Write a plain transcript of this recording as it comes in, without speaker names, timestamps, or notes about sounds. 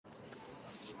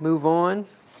move on.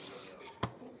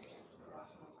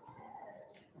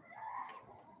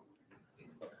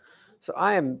 So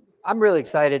I'm really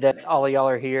excited that all of y'all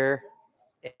are here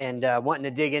and wanting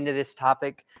to dig into this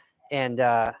topic. And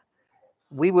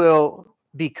we will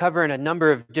be covering a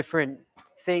number of different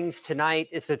things tonight.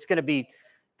 It's going to be,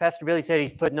 Pastor Billy said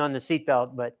he's putting on the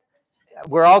seatbelt, but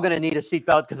we're all going to need a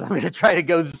seatbelt because I'm going to try to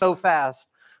go so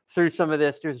fast through some of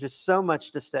this. There's just so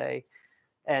much to say.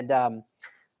 And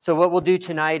so what we'll do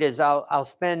tonight is I'll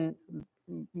spend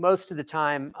most of the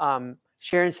time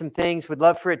sharing some things. Would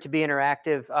love for it to be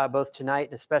interactive both tonight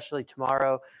and especially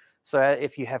tomorrow. So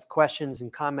if you have questions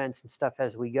and comments and stuff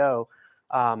as we go,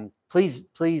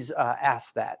 please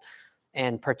ask that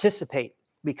and participate,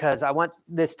 because I want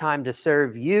this time to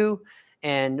serve you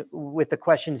and with the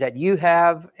questions that you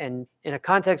have. And in a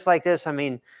context like this, I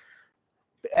mean,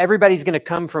 everybody's going to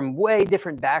come from way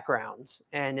different backgrounds,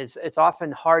 and it's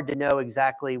often hard to know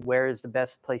exactly where is the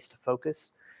best place to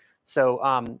focus.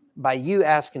 So by you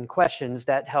asking questions,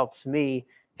 that helps me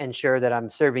ensure that I'm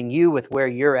serving you with where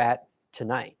you're at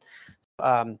tonight.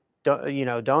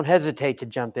 Don't hesitate to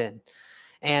jump in.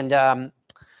 And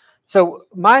so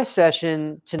my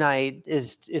session tonight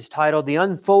is titled "The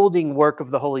Unfolding Work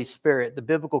of the Holy Spirit: The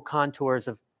Biblical Contours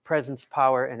of Presence,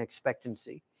 Power, and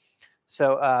Expectancy."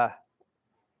 So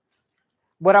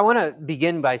what I want to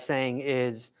begin by saying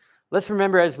is, let's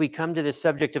remember as we come to this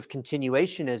subject of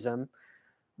continuationism,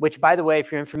 which, by the way,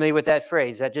 if you're unfamiliar with that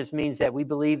phrase, that just means that we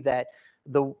believe that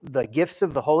the gifts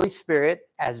of the Holy Spirit,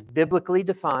 as biblically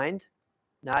defined,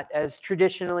 not as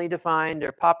traditionally defined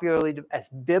or popularly, as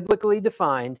biblically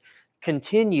defined,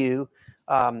 continue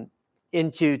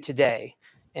into today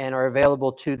and are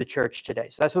available to the church today.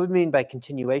 So that's what we mean by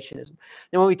continuationism.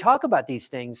 Now, when we talk about these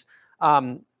things,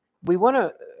 we want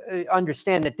to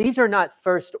understand that these are not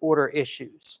first order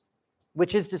issues,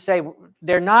 which is to say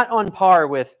they're not on par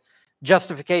with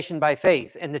justification by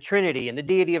faith and the Trinity and the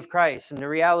deity of Christ and the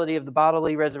reality of the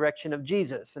bodily resurrection of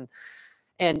Jesus.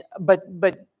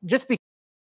 But just because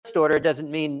first order doesn't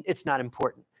mean it's not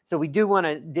important. So we do want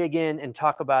to dig in and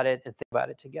talk about it and think about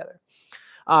it together.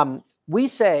 We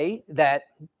say that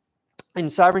in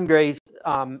Sovereign Grace,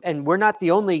 and we're not the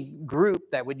only group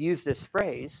that would use this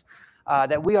phrase,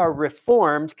 that we are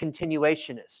Reformed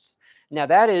continuationists. Now,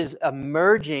 that is a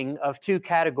merging of two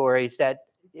categories that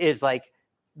is like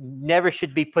never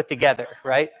should be put together,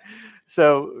 right?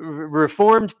 So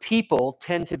Reformed people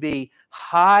tend to be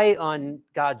high on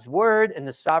God's word and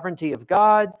the sovereignty of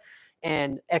God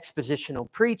and expositional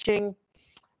preaching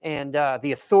and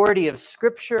the authority of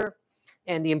Scripture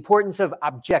and the importance of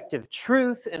objective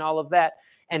truth and all of that.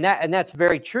 And that's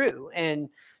very true. And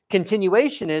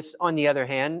continuationists, on the other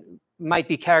hand, might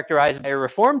be characterized by a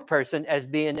Reformed person as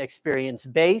being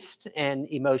experience-based and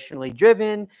emotionally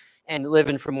driven and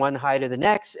living from one high to the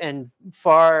next, and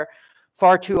far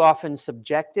too often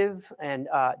subjective and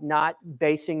not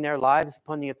basing their lives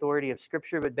upon the authority of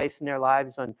Scripture, but basing their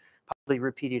lives on probably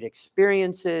repeated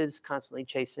experiences, constantly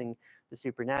chasing the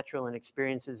supernatural and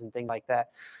experiences and things like that.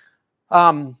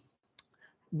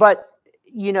 But,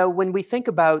 when we think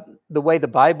about the way the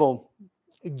Bible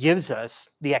gives us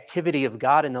the activity of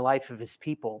God in the life of his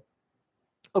people,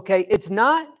 okay, it's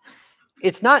not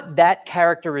that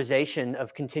characterization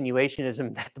of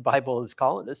continuationism that the Bible is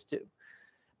calling us to.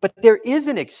 But there is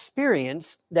an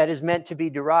experience that is meant to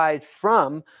be derived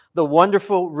from the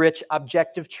wonderful, rich,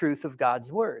 objective truth of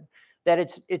God's word. That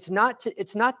it's not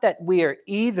that we are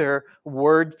either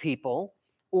word people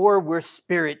or we're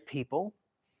spirit people.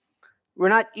 We're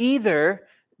not either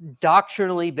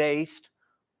doctrinally based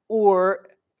or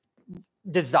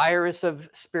desirous of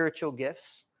spiritual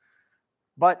gifts,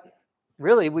 but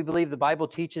really we believe the Bible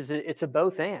teaches it's a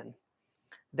both and.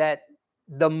 That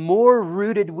the more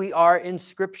rooted we are in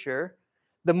Scripture,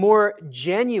 the more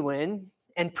genuine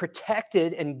and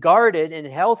protected and guarded and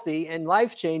healthy and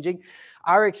life-changing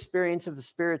our experience of the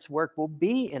Spirit's work will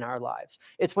be in our lives.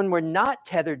 It's when we're not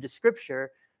tethered to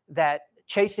Scripture that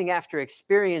chasing after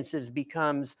experiences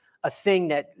becomes a thing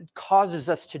that causes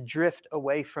us to drift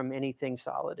away from anything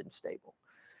solid and stable.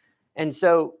 And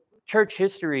so church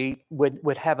history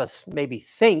would have us maybe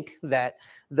think that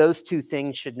those two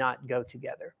things should not go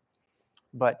together.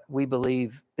 But we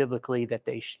believe biblically that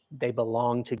they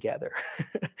belong together,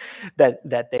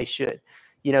 that they should.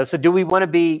 So do we want to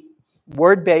be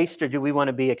word-based or do we want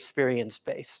to be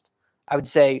experience-based? I would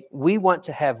say we want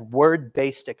to have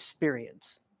word-based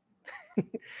experience.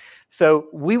 So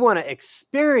we want to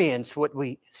experience what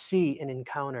we see and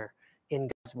encounter in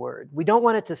God's word. We don't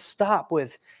want it to stop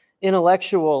with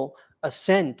intellectual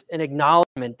assent and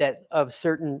acknowledgement of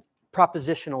certain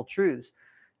propositional truths.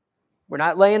 We're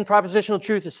not laying propositional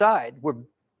truth aside. We're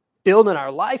building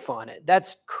our life on it.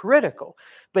 That's critical.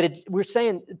 But we're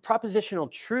saying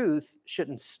propositional truth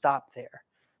shouldn't stop there.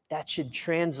 That should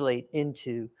translate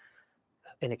into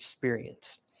an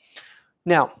experience.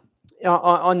 Now,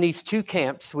 on these two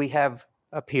camps, we have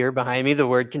up here behind me the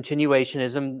word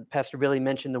continuationism. Pastor Billy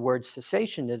mentioned the word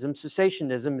cessationism.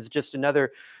 Cessationism is just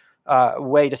another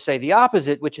way to say the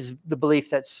opposite, which is the belief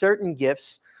that certain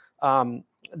gifts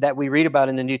that we read about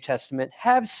in the New Testament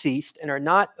have ceased and are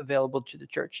not available to the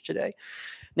church today.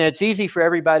 Now, it's easy for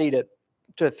everybody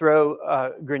to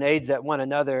throw grenades at one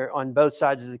another on both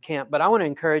sides of the camp, but I want to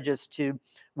encourage us to,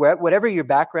 whatever your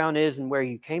background is and where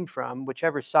you came from,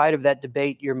 whichever side of that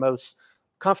debate you're most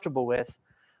comfortable with,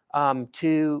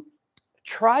 to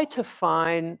try to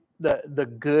find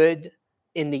the good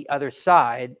in the other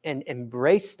side and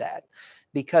embrace that,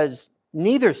 because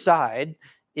neither side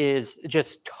is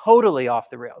just totally off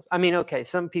the rails. I mean, okay,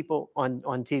 some people on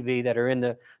TV that are in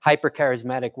the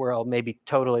hyper-charismatic world may be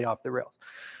totally off the rails.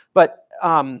 But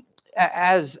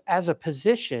as a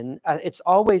position, it's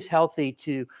always healthy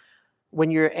to, when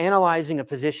you're analyzing a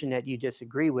position that you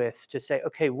disagree with, to say,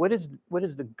 okay, what is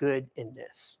the good in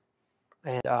this?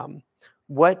 And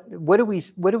what do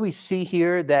we see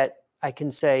here that I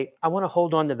can say, I want to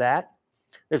hold on to that?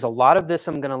 There's a lot of this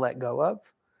I'm going to let go of.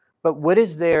 But what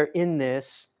is there in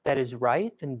this that is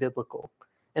right and biblical?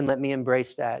 And let me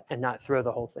embrace that and not throw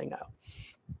the whole thing out.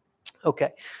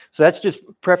 Okay, so that's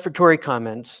just prefatory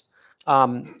comments. So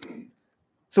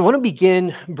I want to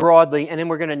begin broadly, and then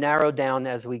we're going to narrow down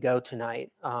as we go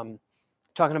tonight.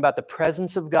 Talking about the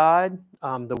presence of God,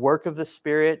 the work of the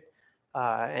Spirit,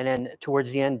 and then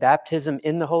towards the end, baptism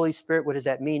in the Holy Spirit. What does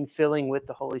that mean, filling with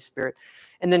the Holy Spirit?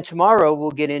 And then tomorrow we'll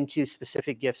get into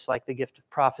specific gifts like the gift of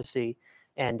prophecy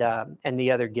and the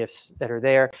other gifts that are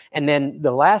there. And then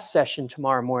the last session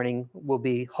tomorrow morning will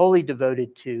be wholly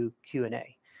devoted to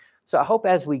Q&A. So I hope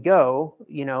as we go,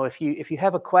 if you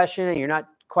have a question and you're not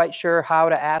quite sure how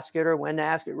to ask it or when to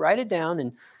ask it, write it down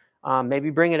and maybe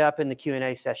bring it up in the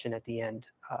Q&A session at the end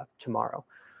tomorrow.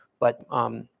 But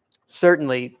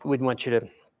certainly I would want you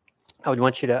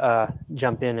to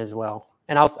jump in as well.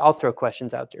 And I'll throw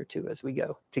questions out there too as we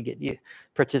go to get you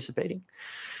participating.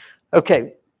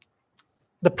 Okay.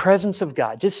 The presence of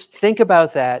God. Just think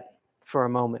about that for a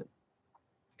moment.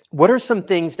 What are some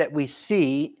things that we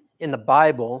see in the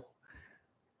Bible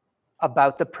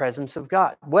about the presence of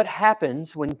God? What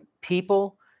happens when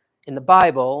people in the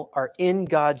Bible are in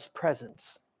God's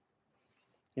presence?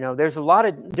 There's a lot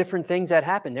of different things that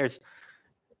happen.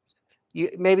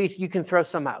 Maybe you can throw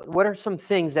some out. What are some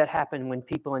things that happen when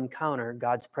people encounter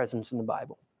God's presence in the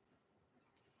Bible?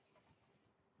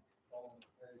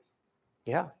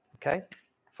 Yeah, okay.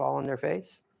 Fall on their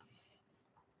face.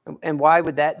 And why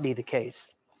would that be the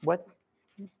case? What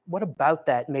about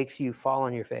that makes you fall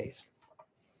on your face?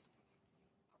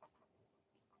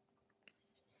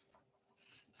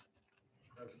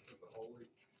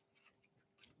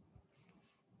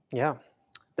 Yeah,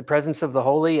 the presence of the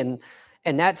holy, and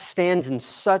that stands in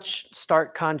such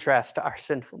stark contrast to our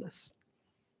sinfulness.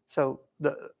 So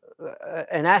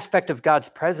an aspect of God's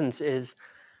presence is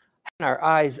having our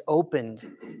eyes opened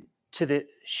to the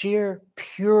sheer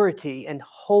purity and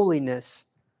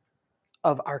holiness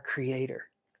of our Creator,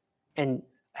 and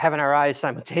having our eyes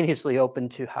simultaneously open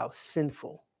to how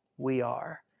sinful we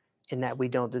are in that we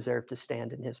don't deserve to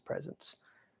stand in His presence.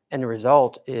 And the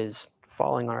result is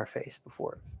falling on our face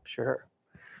before Him. Sure.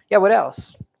 Yeah, what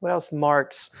else? What else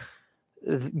marks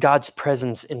God's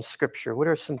presence in Scripture? What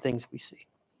are some things we see?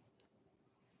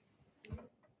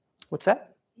 What's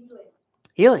that?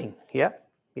 Healing. Yep.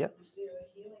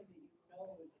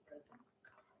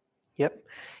 Yep.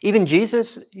 Even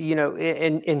Jesus,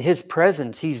 in His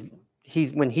presence,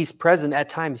 he's when He's present at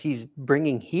times, He's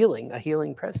bringing healing, a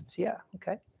healing presence. Yeah.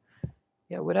 Okay.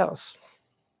 Yeah. What else?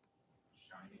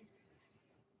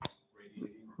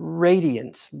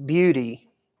 Radiance, beauty.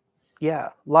 Yeah.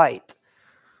 Light.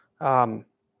 And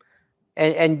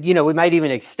we might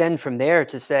even extend from there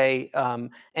to say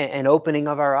an opening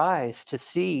of our eyes to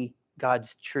see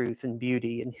God's truth and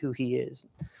beauty and who He is.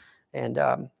 And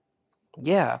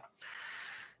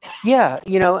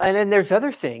and then there's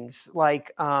other things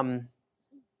like, how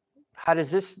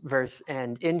does this verse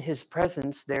end? In His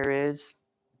presence there is,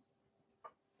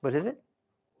 what is it?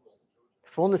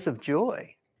 Fullness of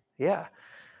joy. Yeah.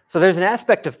 So there's an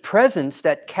aspect of presence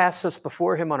that casts us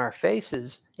before Him on our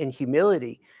faces in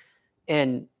humility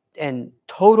and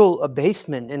total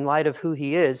abasement in light of who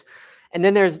He is. And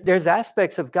then there's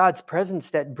aspects of God's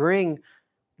presence that bring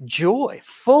joy,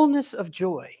 fullness of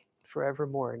joy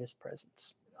forevermore in His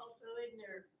presence. Also in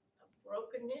there, a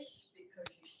brokenness,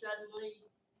 because you suddenly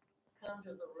come to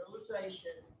the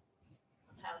realization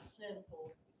how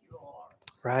sinful you are.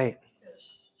 Right. Because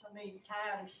so many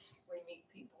times we meet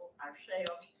people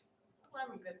ourselves, well,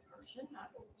 I'm a good person. I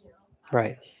don't, I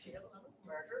Right. don't steal, I don't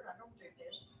murder, I don't do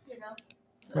this,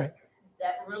 Right.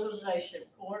 That realization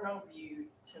pouring over you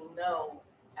to know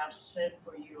how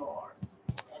sinful you are.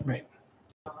 And Right.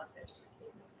 God has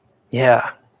forgiven you.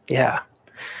 Yeah. Yeah.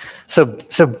 So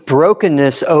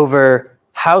brokenness over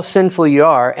how sinful you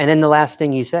are, and then the last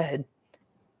thing you said,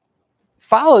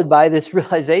 followed by this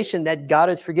realization that God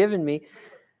has forgiven me,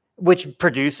 which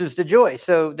produces the joy.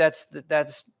 So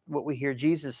that's what we hear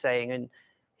Jesus saying, and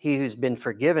he who's been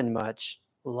forgiven much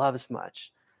loves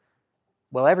much.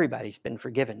 Well, everybody's been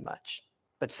forgiven much,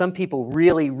 but some people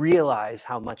really realize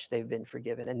how much they've been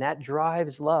forgiven, and that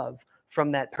drives love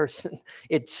from that person.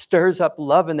 It stirs up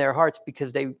love in their hearts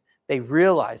because they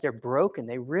realize they're broken.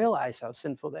 They realize how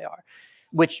sinful they are,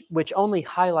 which only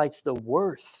highlights the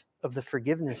worth of the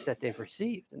forgiveness that they've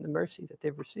received and the mercy that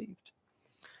they've received.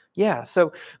 Yeah,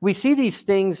 so we see these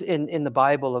things in the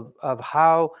Bible of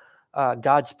how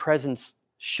God's presence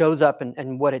shows up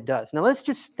and what it does. Now, let's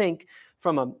just think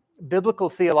from a biblical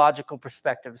theological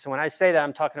perspective. So when I say that,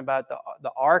 I'm talking about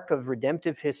the arc of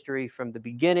redemptive history from the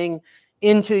beginning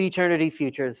into eternity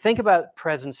future. Think about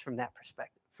presence from that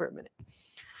perspective for a minute.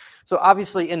 So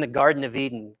obviously in the Garden of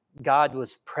Eden, God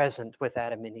was present with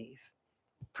Adam and Eve.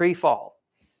 Pre-fall,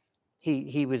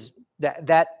 he was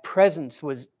that presence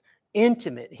was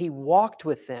intimate. He walked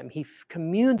with them. He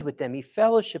communed with them. He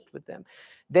fellowshiped with them.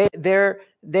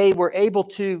 They were able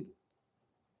to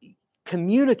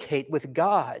communicate with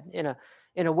God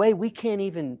in a way we can't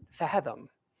even fathom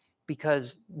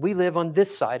because we live on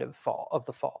this side of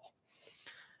the fall.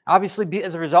 Obviously,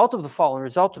 as a result of the fall and a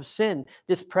result of sin,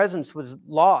 this presence was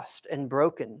lost and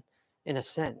broken in a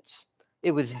sense.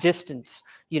 It was distance.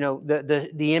 The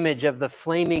image of the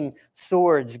flaming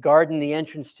swords guarding the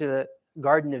entrance to the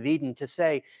Garden of Eden to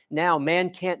say, now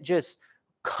man can't just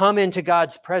come into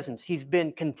God's presence. He's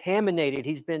been contaminated.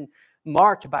 He's been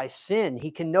marked by sin.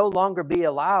 He can no longer be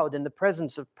allowed in the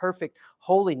presence of perfect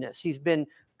holiness. He's been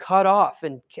cut off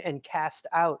and cast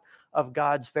out of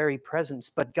God's very presence.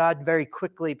 But God very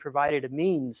quickly provided a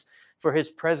means for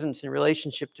his presence and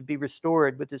relationship to be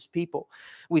restored with his people.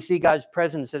 We see God's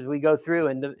presence as we go through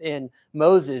in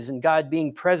Moses and God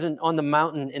being present on the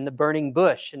mountain in the burning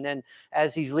bush. And then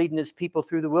as he's leading his people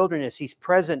through the wilderness, he's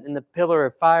present in the pillar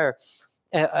of fire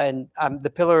and the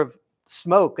pillar of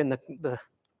smoke and the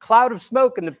cloud of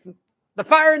smoke and the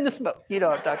fire and the smoke. You know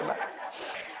what I'm talking about.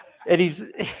 And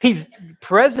he's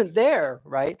present there,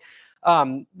 right?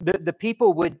 The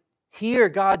people would hear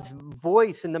God's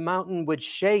voice and the mountain would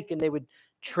shake and they would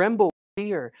tremble with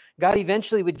fear. God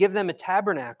eventually would give them a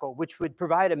tabernacle, which would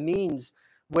provide a means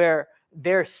where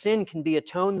their sin can be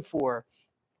atoned for.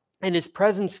 And his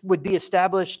presence would be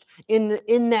established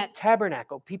in that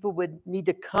tabernacle. People would need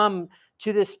to come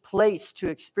to this place to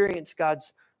experience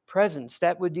God's presence.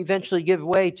 That would eventually give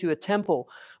way to a temple,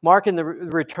 marking the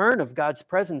return of God's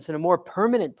presence in a more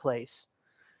permanent place,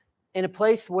 in a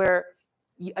place where,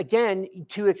 again,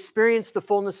 to experience the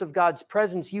fullness of God's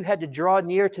presence, you had to draw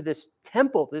near to this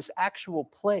temple, this actual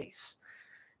place.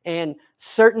 And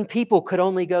certain people could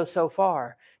only go so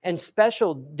far, and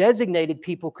special designated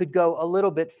people could go a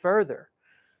little bit further.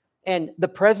 And the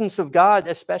presence of God,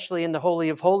 especially in the Holy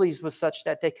of Holies, was such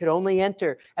that they could only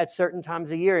enter at certain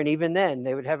times a year. And even then,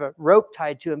 they would have a rope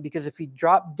tied to him because if he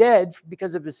dropped dead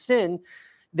because of his sin,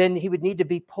 then he would need to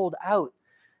be pulled out.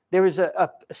 There was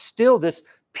still this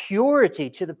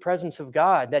purity to the presence of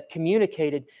God that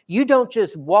communicated, you don't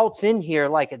just waltz in here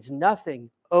like it's nothing,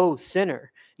 oh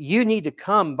sinner. You need to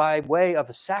come by way of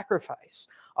a sacrifice.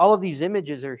 All of these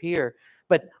images are here.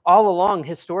 But all along,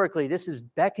 historically, this is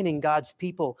beckoning God's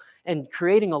people and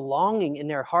creating a longing in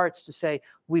their hearts to say,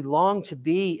 we long to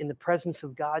be in the presence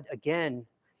of God again.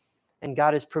 And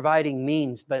God is providing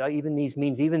means, but even these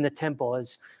means, even the temple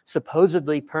is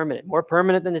supposedly permanent, more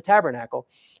permanent than the tabernacle,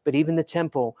 but even the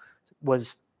temple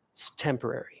was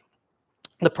temporary.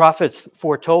 The prophets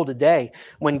foretold a day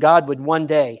when God would one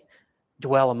day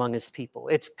dwell among his people.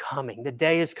 It's coming. The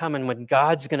day is coming when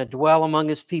God's going to dwell among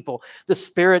his people. The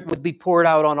Spirit would be poured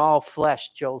out on all flesh,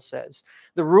 Joel says.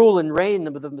 The rule and reign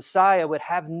of the Messiah would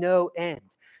have no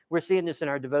end. We're seeing this in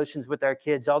our devotions with our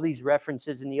kids. All these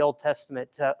references in the Old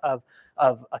Testament of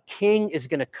a king is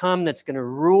going to come that's going to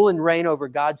rule and reign over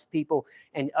God's people,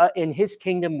 and in his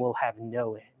kingdom will have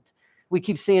no end. We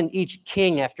keep seeing each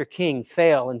king after king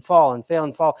fail and fall and fail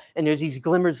and fall. And there's these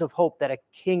glimmers of hope that a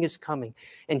king is coming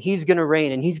and he's going to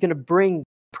reign and he's going to bring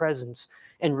presence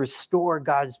and restore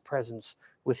God's presence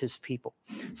with his people.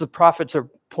 So the prophets are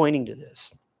pointing to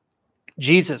this.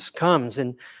 Jesus comes,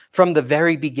 and from the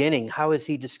very beginning, how is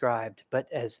he described?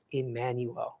 But as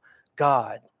Emmanuel,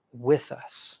 God with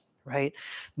us, right?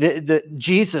 The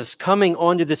Jesus coming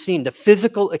onto the scene, the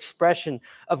physical expression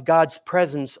of God's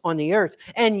presence on the earth.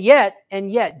 And yet,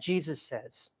 Jesus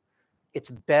says, it's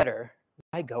better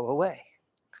I go away.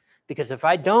 Because if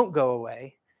I don't go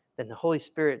away, then the Holy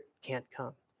Spirit can't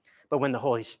come. But when the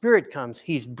Holy Spirit comes,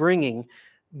 he's bringing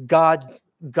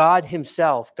God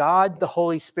himself. God, the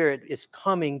Holy Spirit, is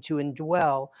coming to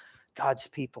indwell God's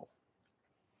people.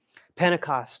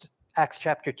 Pentecost, Acts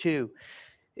chapter 2,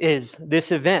 is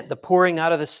this event, the pouring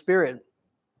out of the Spirit,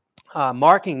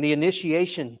 marking the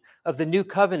initiation of the new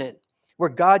covenant, where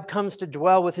God comes to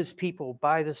dwell with his people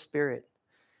by the Spirit.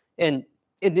 And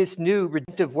in this new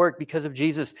redemptive work, because of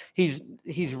Jesus,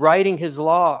 he's writing his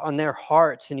law on their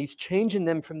hearts, and he's changing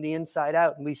them from the inside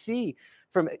out. And we see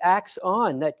from Acts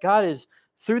on that God is,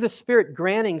 through the Spirit,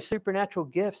 granting supernatural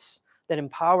gifts that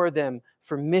empower them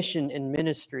for mission and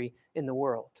ministry in the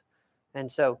world.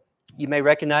 And so you may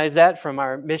recognize that from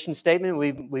our mission statement.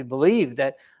 We believe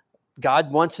that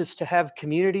God wants us to have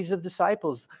communities of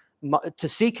disciples, to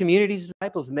see communities of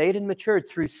disciples made and matured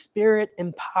through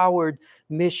Spirit-empowered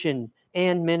mission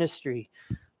and ministry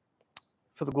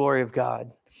for the glory of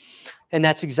God. And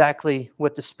that's exactly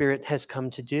what the Spirit has come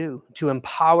to do, to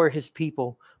empower his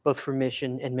people, both for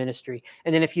mission and ministry.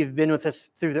 And then if you've been with us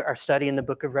through our study in the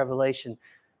book of Revelation,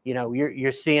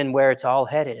 you're seeing where it's all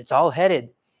headed. It's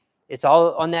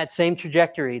all on that same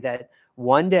trajectory, that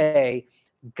one day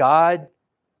God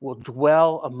will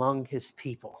dwell among his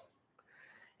people.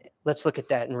 Let's look at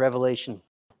that in Revelation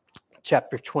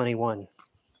chapter 21,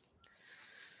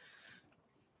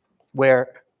 where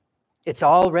it's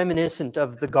all reminiscent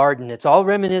of the garden. It's all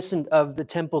reminiscent of the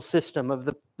temple system, of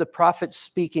the prophets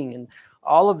speaking, and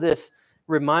all of this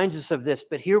reminds us of this.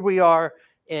 But here we are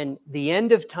in the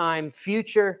end of time,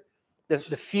 future, the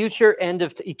future end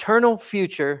of eternal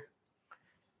future.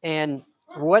 And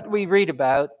what we read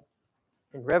about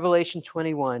in Revelation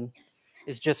 21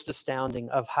 is just astounding,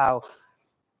 of how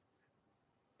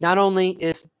not only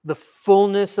is the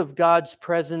fullness of God's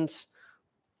presence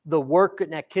the work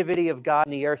and activity of God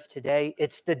in the earth today,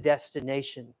 it's the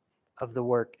destination of the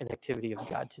work and activity of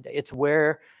God today. It's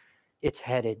where it's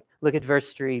headed. Look at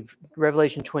verse 3,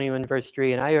 Revelation 21, verse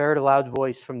 3. And I heard a loud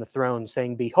voice from the throne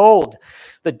saying, behold,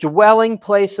 the dwelling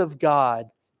place of God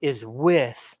is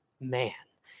with man.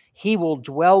 He will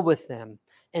dwell with them,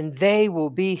 and they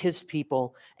will be his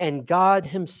people, and God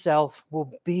himself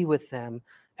will be with them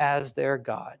as their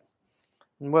God.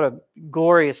 And what a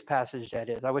glorious passage that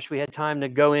is. I wish we had time to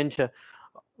go into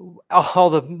all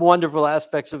the wonderful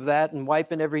aspects of that and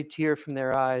wiping every tear from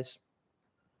their eyes.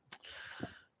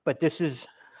 But this is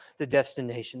the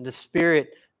destination. The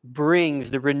Spirit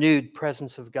brings the renewed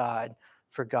presence of God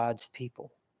for God's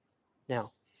people.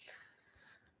 Now,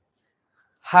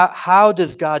 how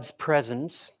does God's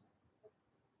presence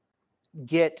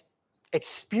get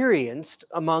experienced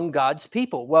among God's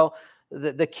people? Well,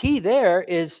 the key there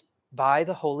is by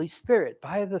the Holy Spirit,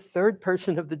 by the third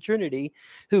person of the Trinity,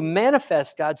 who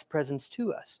manifests God's presence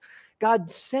to us.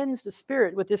 God sends the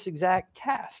Spirit with this exact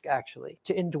task, actually,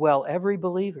 to indwell every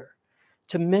believer,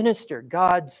 to minister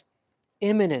God's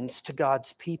immanence to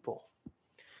God's people.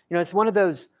 It's one of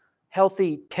those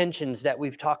healthy tensions that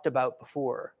we've talked about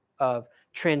before, of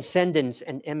transcendence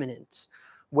and immanence,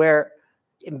 where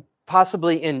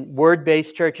possibly in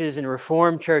word-based churches and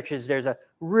Reformed churches, there's a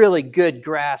really good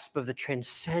grasp of the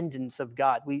transcendence of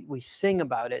God. We sing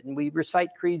about it, and we recite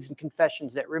creeds and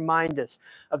confessions that remind us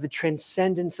of the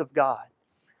transcendence of God.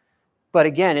 But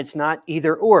again, it's not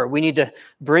either or. We need to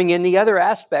bring in the other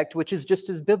aspect, which is just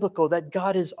as biblical, that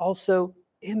God is also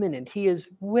immanent. He is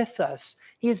with us.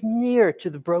 He is near to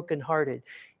the brokenhearted.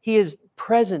 He is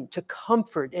present to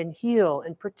comfort and heal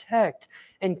and protect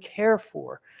and care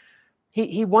for.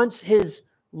 He wants his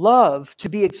love to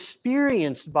be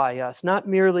experienced by us, not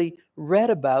merely read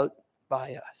about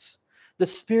by us. The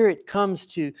Spirit comes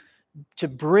to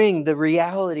bring the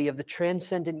reality of the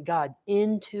transcendent God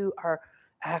into our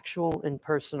actual and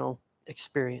personal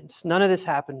experience. None of this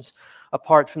happens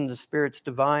apart from the Spirit's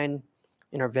divine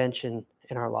intervention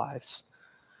in our lives.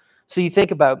 So you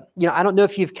think about, I don't know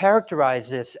if you've characterized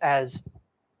this as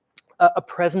a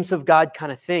presence of God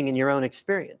kind of thing in your own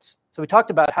experience. So we talked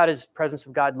about how does the presence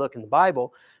of God look in the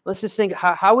Bible. Let's just think,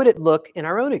 how would it look in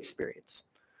our own experience?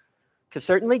 Because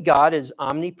certainly God is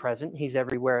omnipresent. He's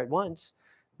everywhere at once,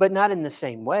 but not in the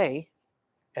same way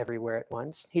everywhere at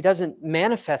once. He doesn't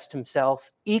manifest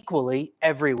himself equally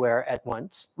everywhere at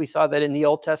once. We saw that in the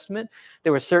Old Testament.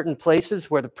 There were certain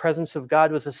places where the presence of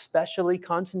God was especially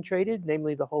concentrated,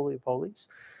 namely the Holy of Holies.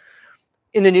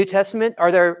 in the New Testament,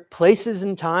 are there places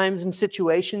and times and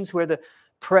situations where the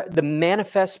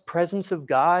manifest presence of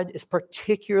God is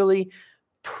particularly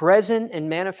present and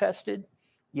manifested?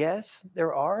 Yes,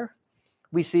 there are.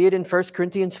 We see it in 1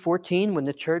 Corinthians 14 when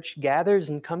the church gathers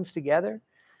and comes together.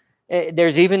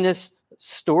 There's even this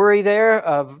story there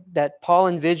of that Paul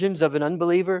envisions of an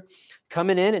unbeliever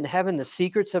coming in and having the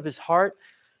secrets of his heart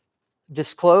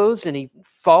disclosed, and he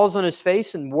falls on his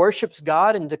face and worships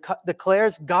God and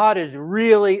declares God is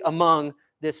really among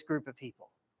this group of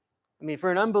people. I mean, for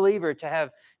an unbeliever to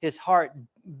have his heart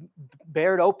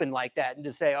bared open like that and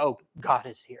to say, oh, God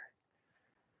is here.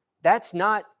 That's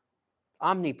not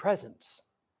omnipresence.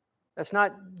 That's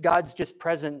not God's just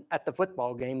present at the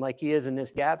football game like he is in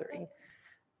this gathering.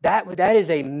 That is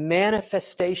a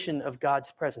manifestation of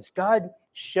God's presence. God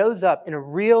shows up in a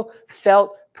real,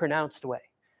 felt, pronounced way.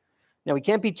 Now, we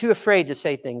can't be too afraid to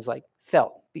say things like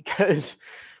felt, because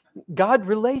God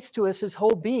relates to us as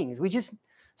whole beings. We just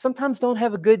sometimes don't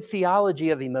have a good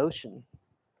theology of emotion.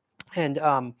 And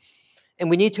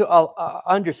we need to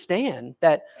understand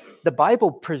that the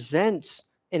Bible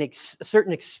presents a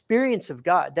certain experience of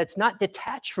God that's not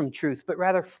detached from truth, but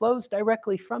rather flows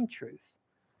directly from truth.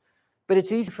 But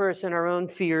it's easy for us in our own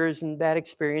fears and bad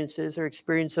experiences or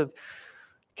experience of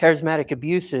charismatic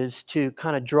abuses to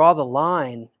kind of draw the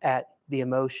line at the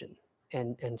emotion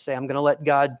and say, I'm going to let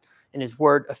God and his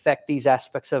word affect these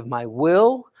aspects of my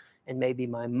will and maybe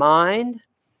my mind.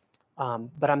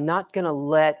 But I'm not going to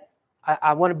let,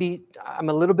 I'm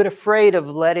a little bit afraid of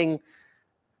letting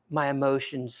my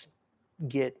emotions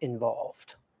get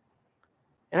involved.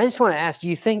 And I just want to ask, do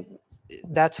you think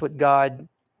that's what God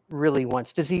really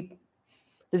wants? Does he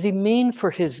mean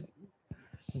for his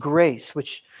grace,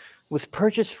 which was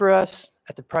purchased for us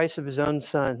at the price of his own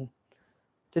son,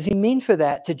 does he mean for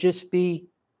that to just be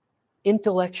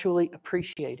intellectually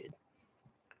appreciated?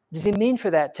 Does he mean for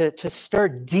that to stir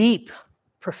deep,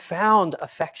 profound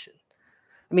affection?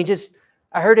 I mean,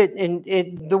 I heard it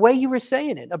in the way you were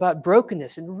saying it about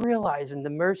brokenness and realizing the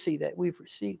mercy that we've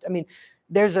received. I mean,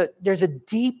 there's a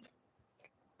deep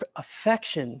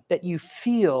affection that you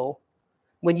feel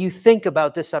when you think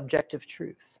about this objective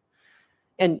truth.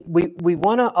 And we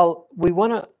want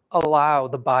to allow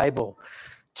the Bible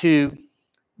to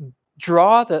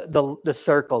draw the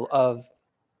circle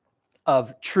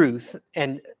of truth,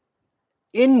 and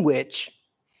in which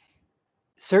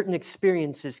certain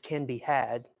experiences can be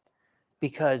had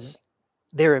because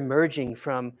they're emerging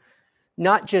from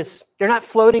they're not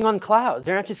floating on clouds.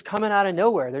 They're not just coming out of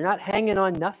nowhere. They're not hanging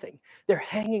on nothing. They're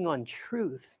hanging on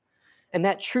truth. And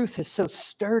that truth has so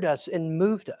stirred us and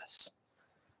moved us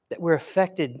that we're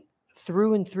affected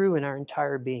through and through in our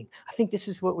entire being. I think this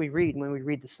is what we read when we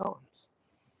read the Psalms,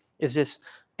 is this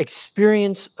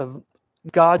experience of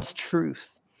God's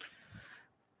truth.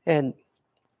 And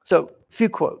so, a few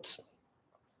quotes.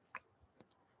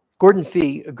 Gordon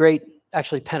Fee, a great,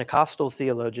 actually Pentecostal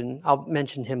theologian, I'll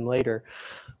mention him later,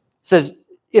 says,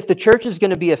 if the church is going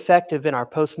to be effective in our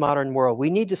postmodern world, we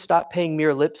need to stop paying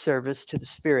mere lip service to the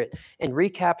Spirit and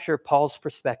recapture Paul's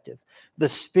perspective. The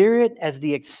Spirit as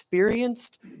the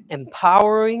experienced,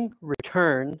 empowering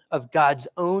return of God's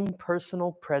own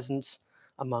personal presence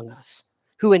among us,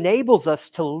 who enables us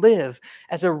to live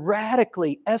as a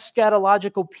radically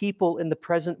eschatological people in the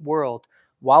present world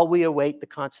while we await the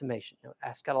consummation.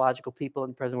 Eschatological people in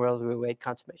the present world as we await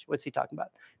consummation. What's he talking about?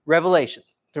 Revelation.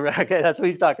 Okay, that's what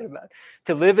he's talking about.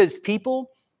 To live as people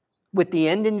with the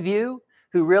end in view,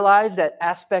 who realize that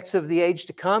aspects of the age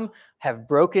to come have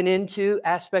broken into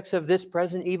aspects of this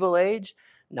present evil age,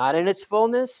 not in its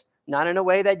fullness, not in a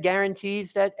way that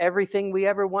guarantees that everything we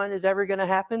ever want is ever going to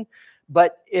happen,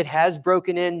 but it has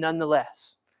broken in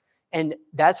nonetheless. And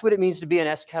that's what it means to be an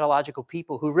eschatological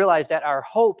people who realize that our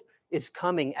hope is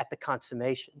coming at the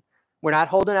consummation. We're not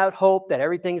holding out hope that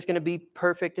everything's going to be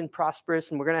perfect and prosperous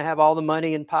and we're going to have all the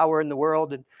money and power in the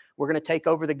world and we're going to take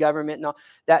over the government and all.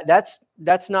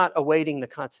 That's not awaiting the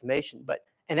consummation. But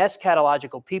an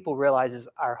eschatological people realizes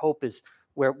our hope is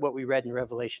what we read in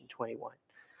Revelation 21.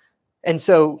 And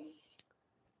so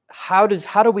how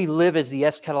do we live as the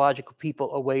eschatological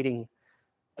people awaiting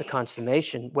the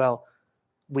consummation? Well,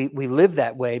 we live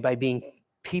that way by being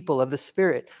people of the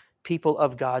Spirit, people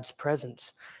of God's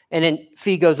presence. And then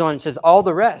Fee goes on and says, all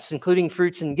the rest, including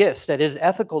fruits and gifts, that is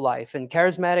ethical life and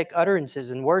charismatic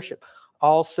utterances and worship,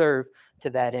 all serve to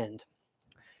that end.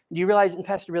 Do you realize, and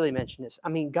Pastor really mentioned this, I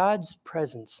mean, God's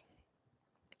presence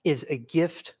is a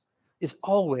gift, is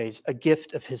always a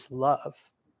gift of his love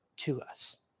to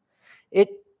us.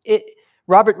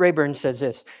 Robert Rayburn says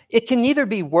this: "It can neither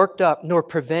be worked up nor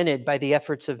prevented by the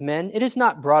efforts of men. It is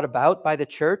not brought about by the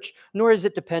church, nor is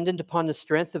it dependent upon the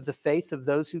strength of the faith of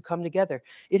those who come together.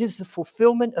 It is the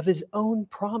fulfillment of his own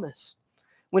promise.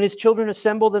 When his children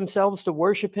assemble themselves to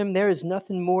worship him, there is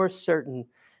nothing more certain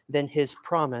than his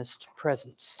promised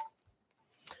presence."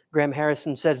 Graham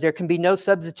Harrison says, "There can be no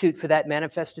substitute for that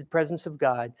manifested presence of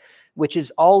God, which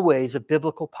is always a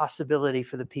biblical possibility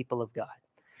for the people of God.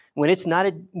 When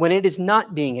it is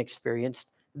not being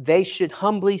experienced, they should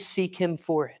humbly seek him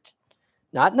for it,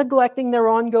 not neglecting their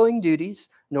ongoing duties,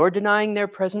 nor denying their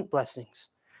present blessings,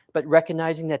 but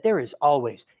recognizing that there is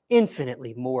always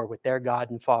infinitely more with their God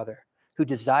and Father, who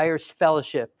desires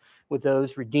fellowship with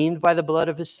those redeemed by the blood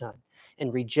of his Son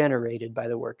and regenerated by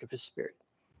the work of his Spirit."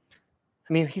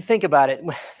 I mean, if you think about it,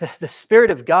 the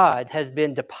Spirit of God has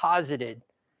been deposited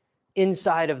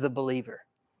inside of the believer.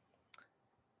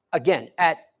 Again,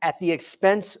 at the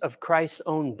expense of Christ's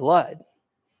own blood.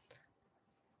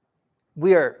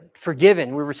 We are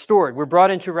forgiven, we're restored, we're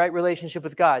brought into right relationship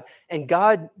with God, and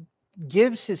God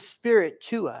gives his Spirit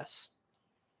to us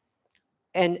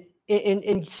and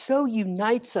so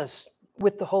unites us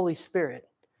with the Holy Spirit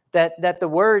that the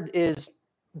Word is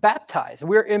baptized.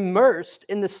 We're immersed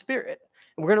in the Spirit.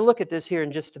 And we're going to look at this here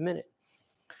in just a minute.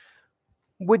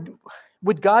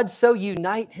 Would God so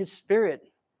unite his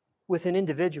Spirit with an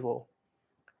individual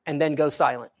and then go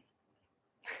silent?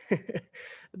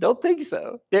 Don't think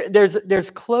so. There's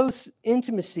close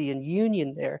intimacy and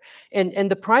union there.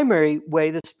 And the primary way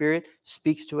the Spirit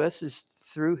speaks to us is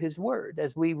through his word.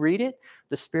 As we read it,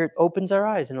 the Spirit opens our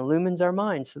eyes and illumines our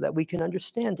minds so that we can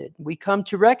understand it. We come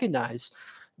to recognize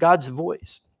God's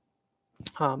voice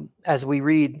as we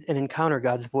read and encounter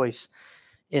God's voice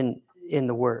in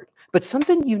the word. But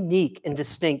something unique and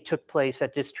distinct took place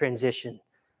at this transition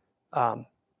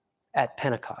at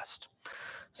Pentecost.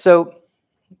 So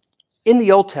in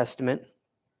the Old Testament,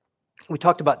 we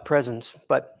talked about presence,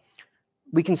 but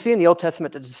we can see in the Old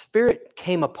Testament that the Spirit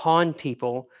came upon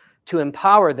people to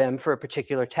empower them for a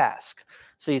particular task.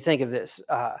 So you think of this.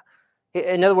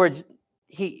 In other words,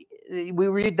 we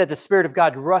read that the Spirit of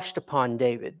God rushed upon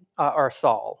David or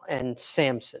Saul and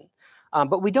Samson.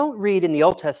 But we don't read in the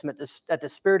Old Testament that the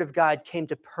Spirit of God came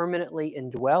to permanently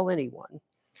indwell anyone.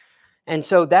 And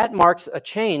so that marks a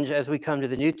change as we come to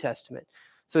the New Testament.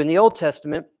 So in the Old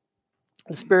Testament,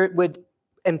 the Spirit would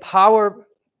empower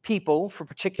people for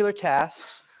particular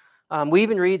tasks. We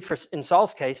even read in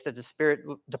Saul's case that the Spirit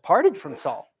departed from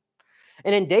Saul.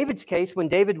 And in David's case, when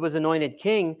David was anointed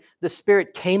king, the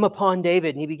Spirit came upon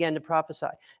David and he began to prophesy.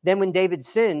 Then when David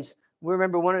sins, we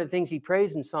remember one of the things he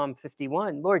prays in Psalm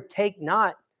 51, "Lord, take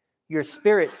not your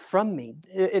Spirit from me."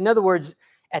 In other words,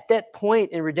 at that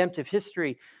point in redemptive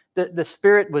history, the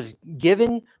Spirit was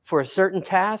given for a certain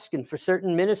task and for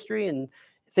certain ministry and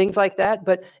things like that.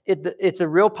 But it's a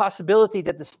real possibility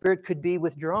that the Spirit could be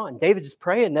withdrawn. David is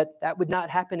praying that would not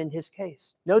happen in his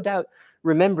case. No doubt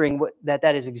remembering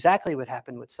that is exactly what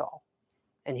happened with Saul.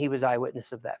 And he was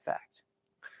eyewitness of that fact.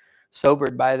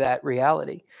 Sobered by that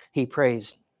reality, he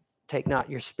prays, "Take not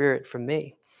your Spirit from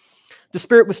me." The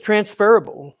Spirit was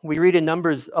transferable. We read in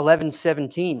Numbers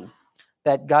 11:17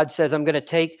 that God says, "I'm going to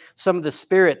take some of the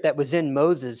Spirit that was in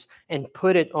Moses and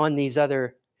put it on these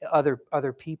other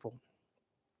people."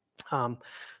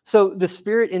 So the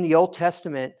Spirit in the Old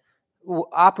Testament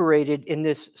operated in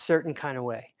this certain kind of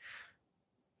way.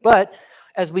 But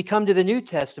as we come to the New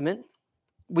Testament,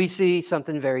 we see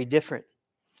something very different.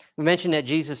 We mentioned that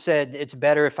Jesus said, "It's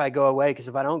better if I go away, because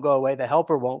if I don't go away, the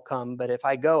Helper won't come. But if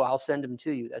I go, I'll send him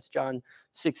to you." That's John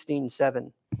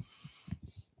 16:7.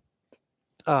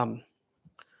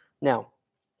 Now,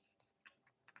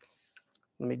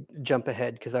 let me jump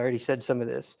ahead because I already said some of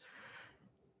this.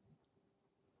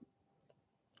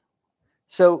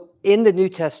 So in the New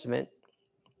Testament,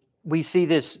 we see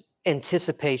this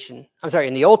anticipation.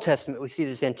 In the Old Testament, we see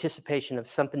this anticipation of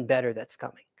something better that's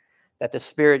coming, that the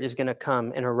Spirit is going to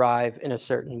come and arrive in a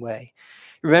certain way.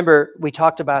 Remember, we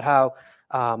talked about how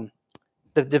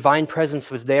the divine presence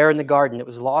was there in the garden. It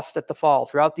was lost at the fall.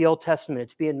 Throughout the Old Testament,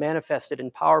 it's being manifested in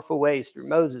powerful ways through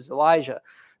Moses, Elijah.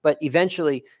 But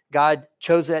eventually, God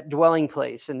chose that dwelling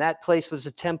place, and that place was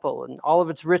a temple and all of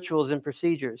its rituals and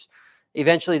procedures.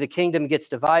 Eventually, the kingdom gets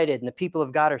divided, and the people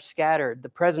of God are scattered. The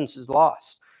presence is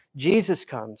lost. Jesus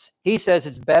comes. He says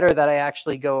it's better that I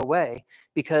actually go away,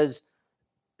 because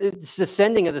the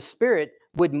sending of the Spirit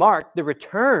would mark the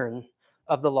return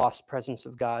of the lost presence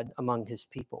of God among his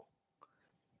people.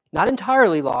 Not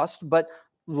entirely lost, but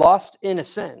lost in a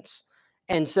sense.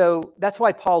 And so that's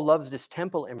why Paul loves this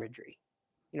temple imagery.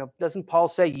 Doesn't Paul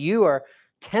say you are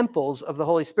temples of the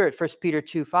Holy Spirit, 1 Peter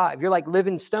 2:5. You're like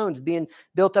living stones being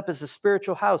built up as a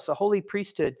spiritual house, a holy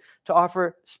priesthood to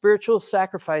offer spiritual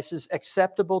sacrifices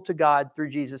acceptable to God through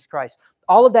Jesus Christ.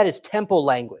 All of that is temple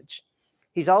language.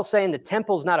 He's all saying the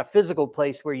temple is not a physical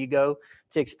place where you go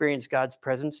to experience God's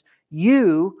presence.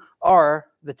 You are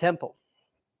the temple.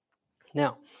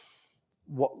 Now,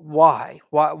 why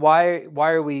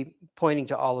are we pointing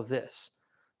to all of this?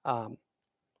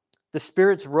 The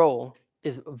Spirit's role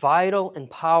is vital and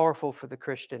powerful for the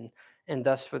Christian and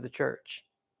thus for the church.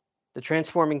 The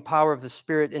transforming power of the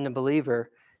Spirit in the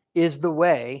believer is the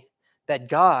way that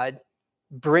God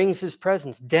brings his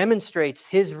presence, demonstrates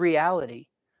his reality,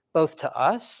 both to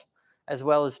us as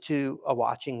well as to a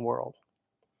watching world.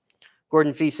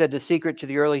 Gordon Fee said the secret to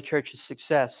the early church's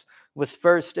success was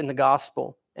first in the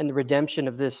gospel and the redemption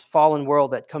of this fallen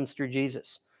world that comes through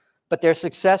Jesus. But their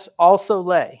success also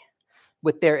lay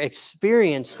with their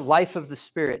experienced life of the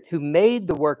Spirit, who made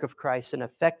the work of Christ an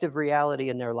effective reality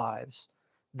in their lives,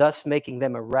 thus making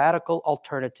them a radical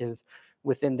alternative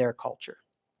within their culture.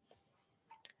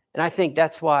 And I think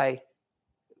that's why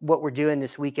what we're doing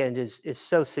this weekend is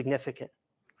so significant,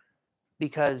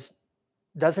 because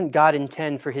doesn't God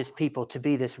intend for his people to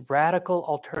be this radical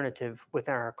alternative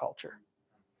within our culture?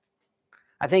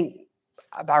 I think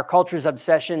our culture's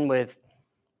obsession with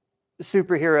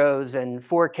superheroes and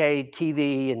 4K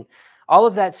TV and all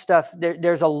of that stuff,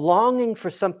 there's a longing for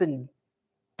something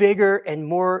bigger and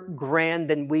more grand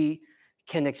than we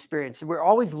can experience. We're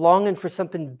always longing for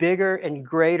something bigger and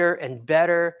greater and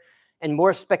better and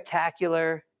more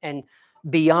spectacular and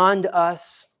beyond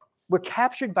us. We're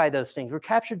captured by those things. We're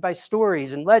captured by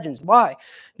stories and legends. Why?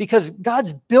 Because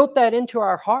God's built that into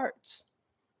our hearts.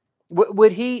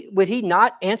 Would he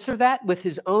not answer that with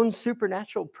his own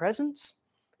supernatural presence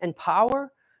and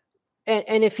power?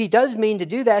 And if he does mean to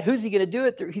do that, who's he going to do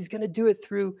it through? He's going to do it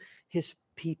through his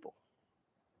people.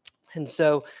 And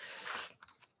so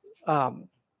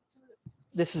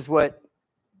this is what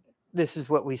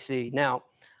we see. Now,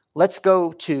 let's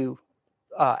go to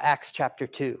Acts chapter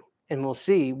 2, and we'll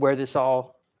see where this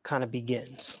all kind of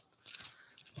begins.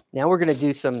 Now we're going to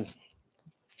do some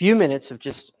few minutes of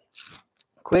just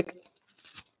quick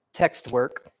text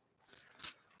work.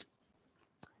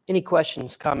 Any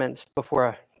questions, comments before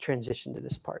I transition to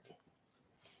this part?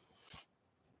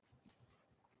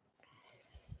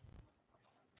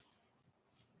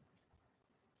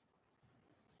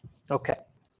 Okay.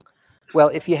 Well,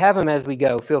 if you have them as we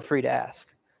go, feel free to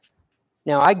ask.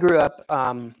 Now, I grew up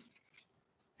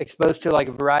exposed to like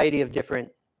a variety of different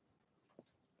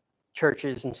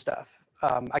churches and stuff.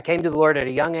 I came to the Lord at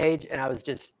a young age, and I was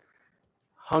just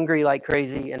hungry like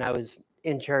crazy, and I was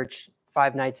in church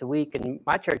 5 nights a week, and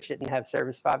my church didn't have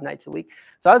service 5 nights a week.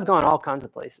 So I was going all kinds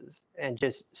of places and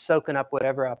just soaking up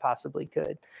whatever I possibly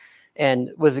could,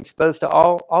 and was exposed to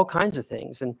all kinds of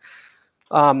things. And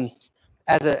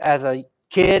as a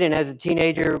kid and as a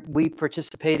teenager, we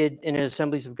participated in an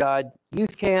Assemblies of God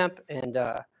youth camp, and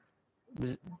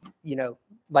was,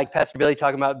 like Pastor Billy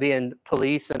talking about being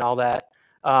police and all that.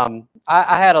 I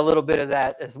had a little bit of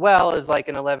that as well as like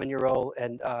an 11-year-old,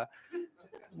 and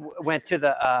went to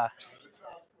the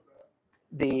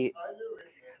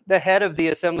head of the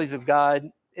Assemblies of God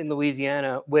in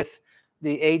Louisiana with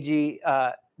the AG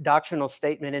doctrinal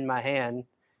statement in my hand,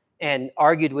 and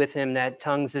argued with him that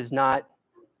tongues is not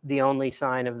the only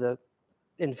sign of the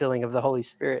infilling of the Holy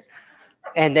Spirit.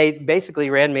 And they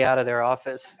basically ran me out of their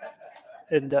office.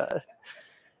 And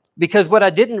because what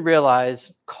I didn't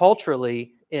realize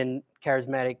culturally in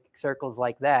charismatic circles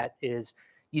like that is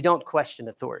you don't question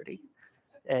authority,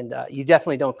 and you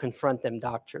definitely don't confront them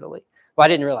doctrinally. Well, I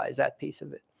didn't realize that piece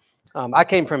of it. I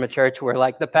came from a church where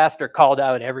like the pastor called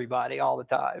out everybody all the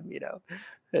time,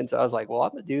 and so I was like, well,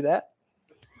 I'm gonna do that.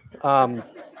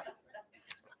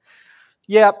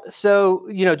 Yeah, so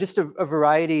just a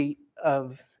variety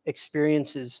of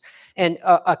experiences, and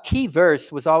a key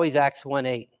verse was always Acts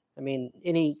 1:8. I mean,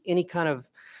 any kind of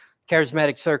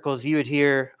charismatic circles, you would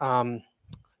hear,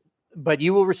 but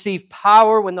you will receive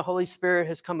power when the Holy Spirit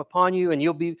has come upon you, and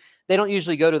they don't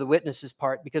usually go to the witnesses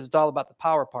part because it's all about the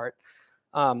power part.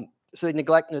 So they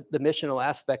neglect the missional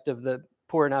aspect of the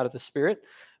pouring out of the Spirit,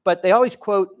 but they always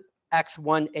quote Acts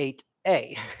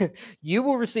 1:8a. You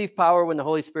will receive power when the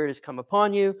Holy Spirit has come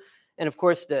upon you. And of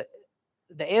course, the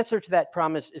answer to that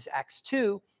promise is Acts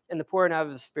 2 and the pouring out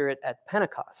of the Spirit at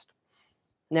Pentecost.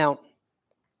 Now,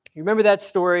 you remember that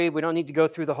story? We don't need to go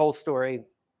through the whole story.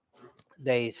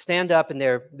 They stand up and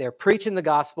they're preaching the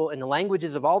gospel in the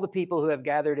languages of all the people who have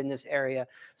gathered in this area.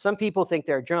 Some people think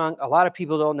they're drunk. A lot of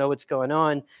people don't know what's going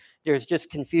on. There's just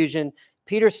confusion.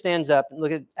 Peter stands up and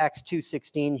look at Acts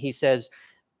 2:16. He says,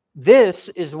 This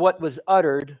is what was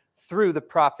uttered through the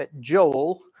prophet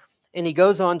Joel, and he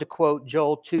goes on to quote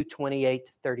Joel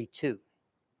 2:28-32.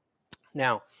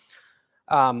 Now,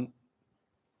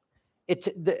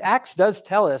 the Acts does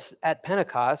tell us at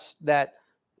Pentecost that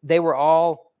they were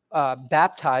all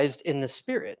baptized in the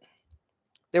Spirit.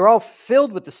 They were all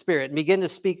filled with the Spirit and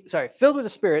filled with the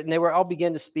Spirit, and they were all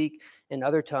began to speak in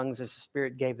other tongues as the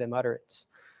Spirit gave them utterance.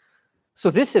 So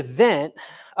this event,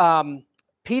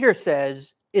 Peter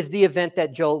says, is the event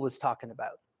that Joel was talking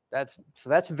about.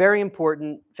 That's very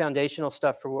important foundational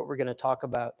stuff for what we're going to talk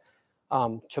about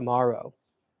tomorrow.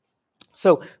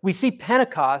 So we see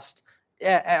Pentecost,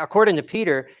 according to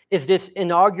Peter, is this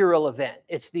inaugural event.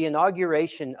 It's the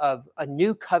inauguration of a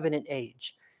new covenant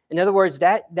age. In other words,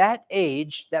 that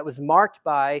age that was marked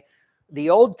by the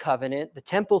old covenant, the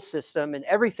temple system, and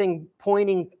everything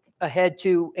pointing ahead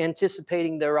to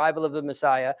anticipating the arrival of the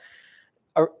Messiah.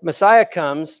 Messiah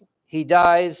comes, he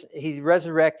dies, he's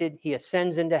resurrected, he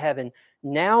ascends into heaven.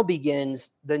 Now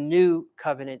begins the new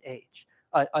covenant age,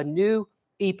 a new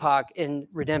epoch in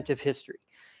redemptive history.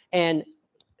 And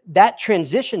that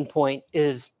transition point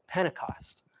is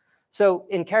Pentecost. So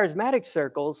in charismatic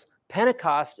circles,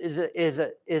 Pentecost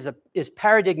is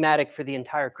paradigmatic for the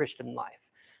entire Christian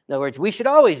life. In other words, we should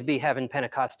always be having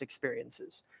Pentecost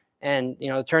experiences. And,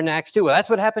 turn to Acts 2. Well, that's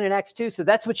what happened in Acts 2, so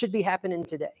that's what should be happening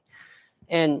today.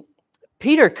 And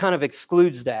Peter kind of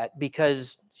excludes that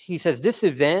because he says this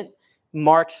event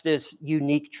marks this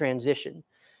unique transition.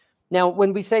 Now,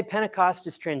 when we say Pentecost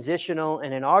is transitional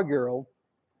and inaugural,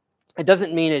 it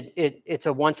doesn't mean it's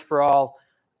a once for all,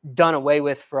 done away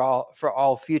with for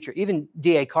all future. Even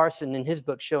D.A. Carson in his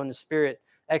book, Showing the Spirit,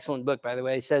 excellent book, by the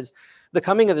way, says the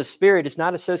coming of the Spirit is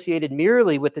not associated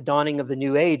merely with the dawning of the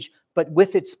new age, but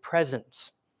with its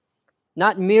presence.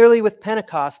 Not merely with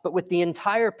Pentecost, but with the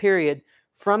entire period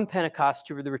from Pentecost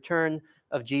to the return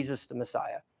of Jesus the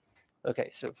Messiah. Okay,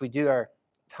 so if we do our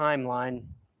timeline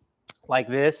like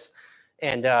this,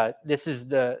 and this is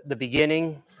the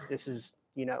beginning, this is,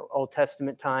 Old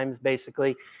Testament times,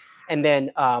 basically. And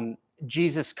then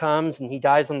Jesus comes and he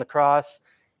dies on the cross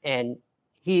and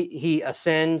he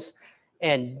ascends.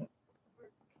 And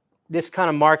this kind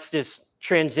of marks this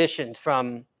transition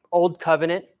from old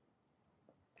covenant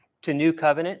to new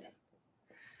covenant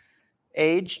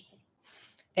age.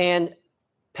 And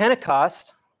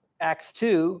Pentecost, Acts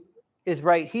 2, is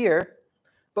right here.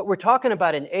 But we're talking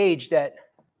about an age that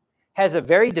has a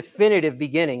very definitive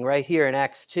beginning right here in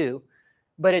Acts 2.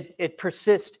 But it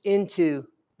persists into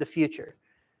the future.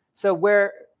 So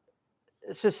where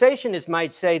cessationists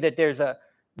might say that there's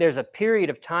a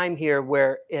period of time here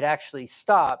where it actually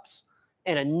stops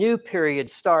and a new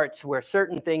period starts where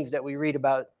certain things that we read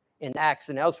about in Acts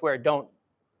and elsewhere don't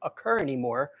occur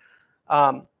anymore.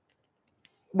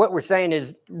 What we're saying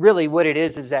is really what it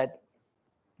is that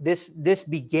this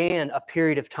began a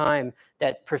period of time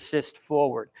that persists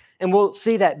forward. And we'll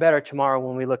see that better tomorrow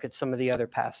when we look at some of the other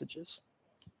passages.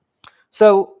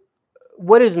 So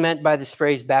what is meant by this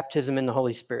phrase, baptism in the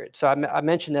Holy Spirit? So I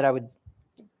mentioned that I would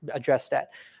address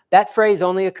that. That phrase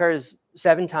only occurs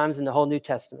 7 times in the whole New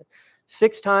Testament.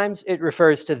 6 times it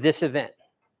refers to this event.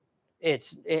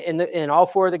 It's in all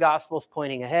 4 of the Gospels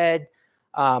pointing ahead,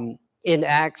 in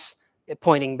Acts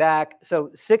pointing back.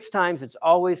 So 6 times it's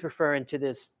always referring to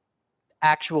this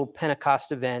actual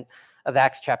Pentecost event of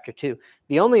Acts chapter 2.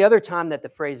 The only other time that the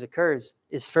phrase occurs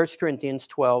is 1 Corinthians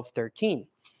 12:13.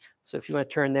 So if you want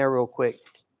to turn there real quick.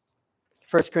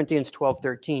 1 Corinthians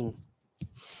 12:13.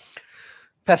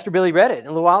 Pastor Billy read it a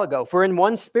little while ago. For in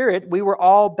one Spirit we were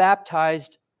all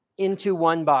baptized into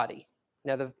one body.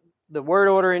 Now the word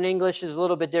order in English is a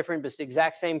little bit different, but it's the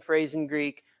exact same phrase in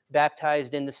Greek,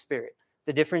 baptized in the Spirit.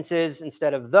 The difference is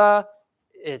instead of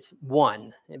it's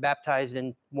one, baptized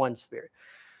in one Spirit.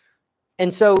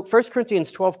 And so 1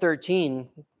 Corinthians 12:13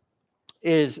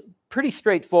 is pretty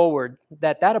straightforward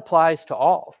that applies to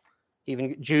all.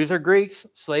 Even Jews or Greeks,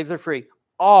 slaves are free.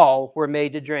 All were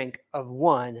made to drink of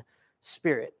one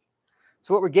Spirit.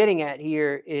 So what we're getting at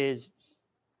here is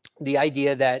the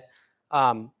idea that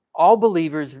all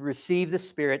believers receive the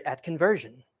Spirit at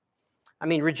conversion. I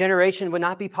mean, regeneration would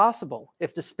not be possible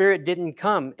if the Spirit didn't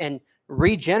come and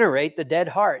regenerate the dead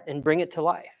heart and bring it to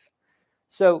life.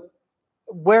 So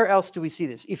where else do we see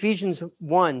this? Ephesians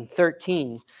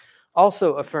 1:13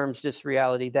 also affirms this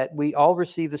reality that we all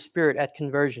receive the Spirit at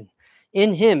conversion.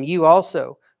 In him, you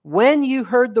also, when you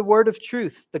heard the word of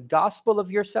truth, the gospel of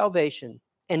your salvation,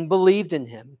 and believed in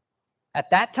him, at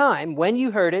that time, when you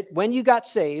heard it, when you got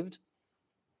saved,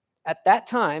 at that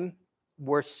time,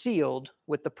 were sealed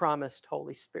with the promised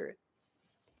Holy Spirit.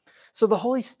 So the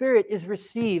Holy Spirit is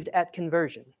received at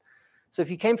conversion. So if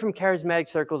you came from charismatic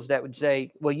circles that would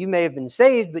say, well, you may have been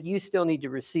saved, but you still need to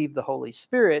receive the Holy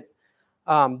Spirit,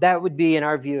 that would be, in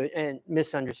our view, a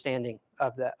misunderstanding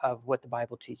of what the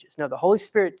Bible teaches. No, the Holy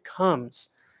Spirit comes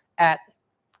at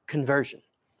conversion.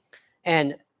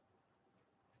 And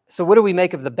so what do we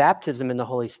make of the baptism in the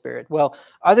Holy Spirit? Well,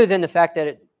 other than the fact that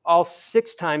it all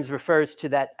 6 times refers to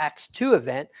that Acts 2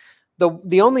 event,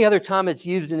 the only other time it's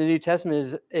used in the New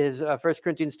Testament is 1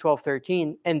 Corinthians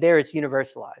 12:13, and there it's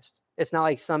universalized. It's not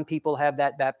like some people have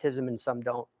that baptism and some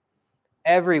don't.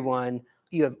 Everyone,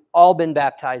 you have all been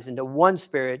baptized into one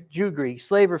Spirit, Jew, Greek,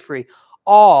 slave or free,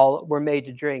 all were made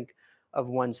to drink of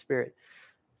one Spirit.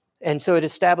 And so it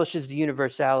establishes the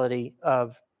universality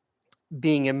of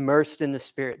being immersed in the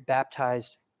Spirit,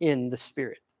 baptized in the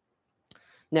Spirit.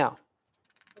 Now,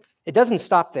 it doesn't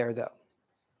stop there, though,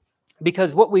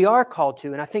 because what we are called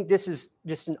to, and I think this is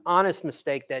just an honest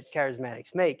mistake that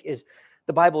charismatics make, is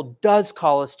the Bible does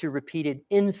call us to repeated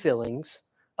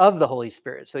infillings of the Holy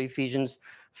Spirit. So Ephesians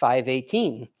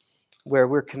 5:18, where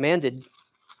we're commanded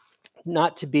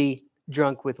not to be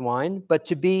drunk with wine, but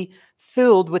to be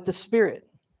filled with the Spirit.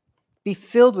 Be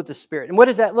filled with the Spirit. And what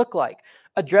does that look like?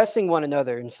 Addressing one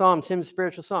another in psalms, hymns,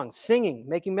 spiritual songs, singing,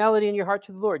 making melody in your heart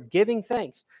to the Lord, giving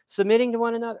thanks, submitting to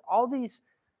one another. All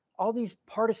these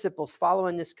participles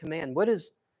following this command. What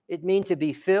does it mean to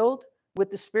be filled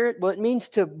with the Spirit? Well, it means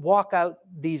to walk out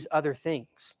these other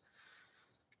things.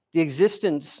 The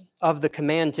existence of the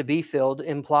command to be filled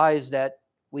implies that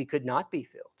we could not be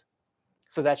filled.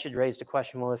 So that should raise the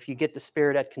question, well, if you get the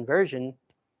Spirit at conversion,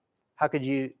 how could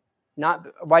you not?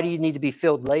 Why do you need to be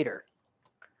filled later?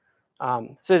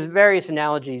 So there's various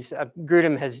analogies.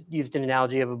 Grudem has used an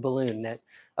analogy of a balloon, that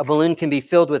a balloon can be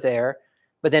filled with air,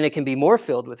 but then it can be more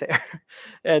filled with air.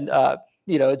 And,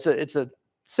 it's a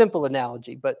simple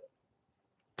analogy, but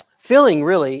filling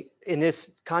really in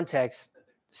this context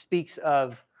speaks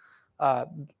of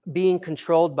being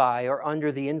controlled by or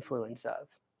under the influence of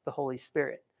the Holy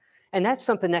Spirit. And that's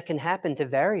something that can happen to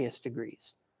various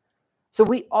degrees. So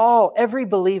every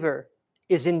believer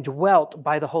is indwelt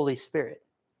by the Holy Spirit.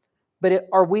 But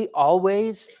are we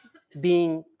always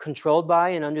being controlled by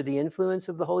and under the influence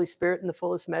of the Holy Spirit in the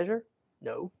fullest measure?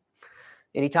 No.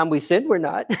 Anytime we sin, we're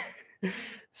not.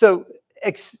 So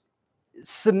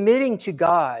submitting to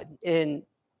God and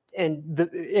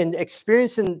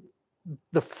experiencing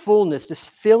the fullness, this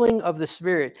filling of the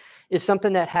Spirit, is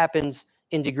something that happens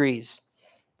in degrees.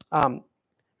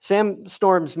 Sam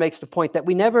Storms makes the point that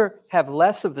we never have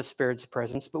less of the Spirit's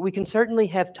presence, but we can certainly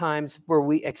have times where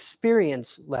we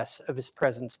experience less of his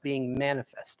presence being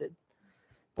manifested.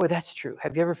 Boy, that's true.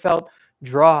 Have you ever felt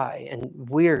dry and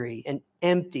weary and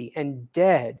empty and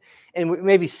dead, and we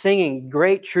may be singing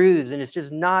great truths and it's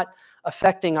just not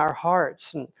affecting our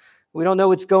hearts, and we don't know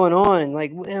what's going on,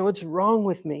 like, what's wrong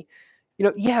with me?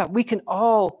 Yeah, we can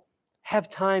all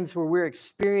have times where we're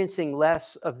experiencing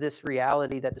less of this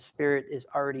reality that the Spirit is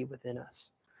already within us.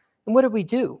 And what do we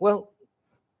do? Well,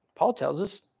 Paul tells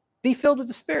us, be filled with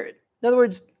the Spirit. In other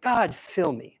words, God,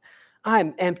 fill me.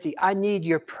 I'm empty. I need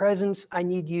your presence. I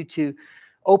need you to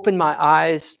open my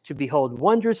eyes to behold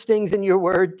wondrous things in your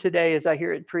word today as I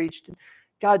hear it preached.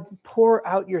 God, pour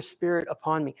out your Spirit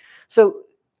upon me. So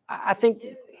I think,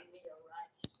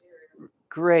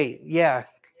 great, yeah.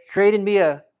 Create in me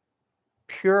a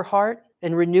pure heart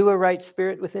and renew a right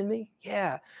spirit within me.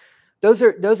 Yeah, those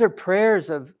are prayers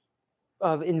of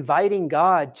inviting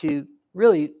God to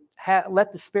really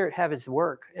let the Spirit have his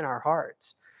work in our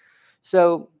hearts.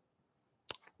 So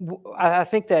I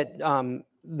think that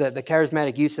the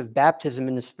charismatic use of baptism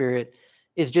in the Spirit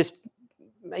is just,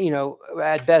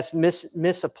 at best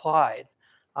misapplied.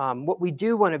 What we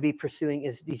do want to be pursuing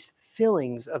is these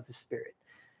fillings of the Spirit.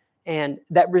 And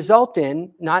that result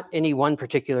in not any one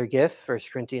particular gift, 1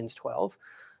 Corinthians 12,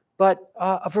 but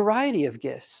a variety of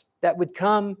gifts that would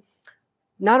come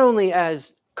not only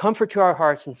as comfort to our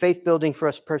hearts and faith building for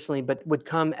us personally, but would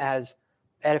come as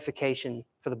edification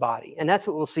for the body. And that's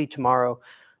what we'll see tomorrow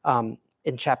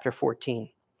in chapter 14.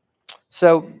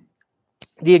 So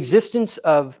the existence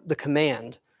of the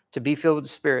command to be filled with the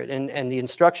Spirit and the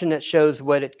instruction that shows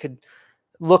what it could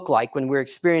look like when we're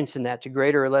experiencing that to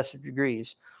greater or lesser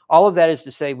degrees, all of that is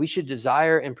to say we should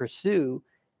desire and pursue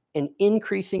an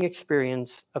increasing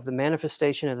experience of the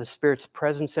manifestation of the Spirit's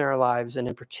presence in our lives, and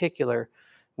in particular,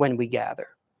 when we gather.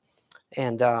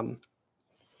 And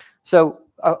so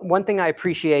one thing I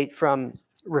appreciate from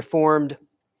Reformed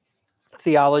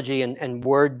theology and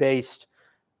word-based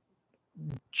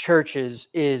churches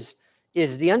is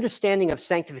the understanding of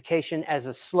sanctification as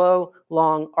a slow,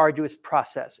 long, arduous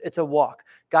process. It's a walk.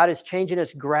 God is changing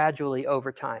us gradually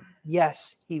over time.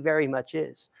 Yes, he very much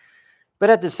is. But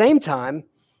at the same time,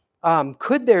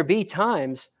 could there be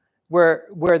times where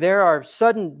there are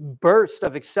sudden bursts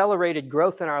of accelerated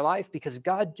growth in our life because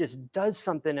God just does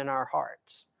something in our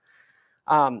hearts?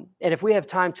 And if we have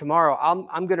time tomorrow,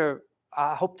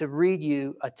 I hope to read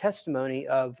you a testimony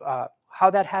of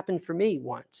how that happened for me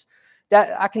once.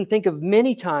 That I can think of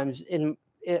many times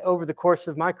over the course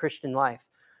of my Christian life,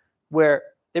 where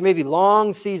there may be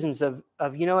long seasons of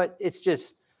you know what, it's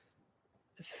just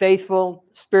faithful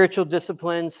spiritual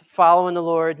disciplines, following the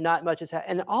Lord, not much is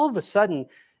happening, and all of a sudden,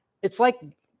 it's like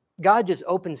God just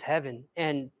opens heaven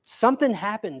and something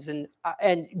happens, and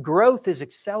growth is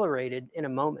accelerated in a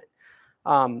moment.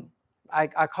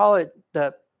 I call it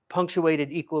the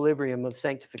punctuated equilibrium of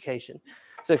sanctification.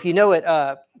 So if you know it,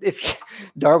 if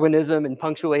Darwinism and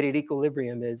punctuated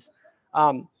equilibrium is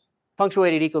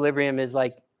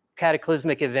like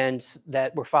cataclysmic events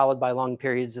that were followed by long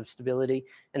periods of stability,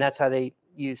 and that's how they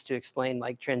used to explain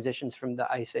like transitions from the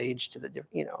ice age to the,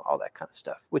 you know, all that kind of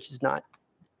stuff, which is not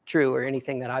true or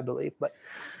anything that I believe, but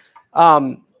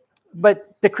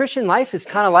the Christian life is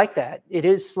kind of like that. It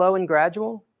is slow and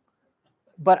gradual,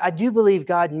 but I do believe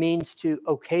God means to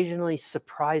occasionally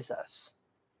surprise us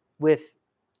with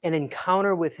an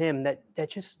encounter with him that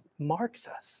just marks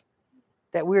us,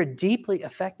 that we're deeply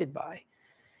affected by.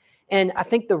 And I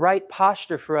think the right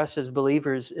posture for us as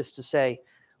believers is to say,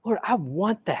 Lord, I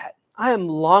want that. I am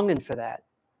longing for that.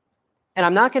 And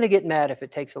I'm not going to get mad if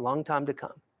it takes a long time to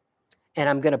come. And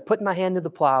I'm going to put my hand to the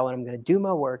plow, and I'm going to do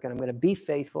my work, and I'm going to be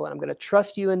faithful, and I'm going to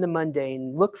trust you in the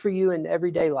mundane, look for you in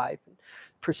everyday life, and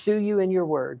pursue you in your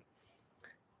word.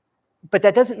 But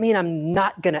that doesn't mean I'm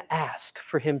not going to ask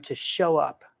for him to show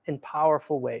up in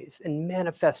powerful ways and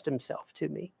manifest himself to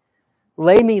me.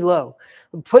 Lay me low.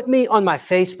 Put me on my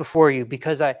face before you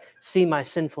because I see my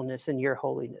sinfulness in your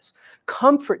holiness.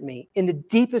 Comfort me in the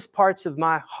deepest parts of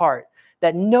my heart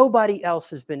that nobody else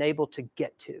has been able to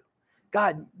get to.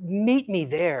 God, meet me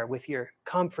there with your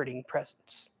comforting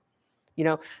presence. You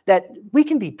know, that we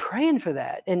can be praying for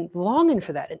that and longing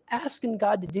for that and asking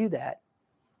God to do that.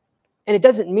 And it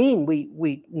doesn't mean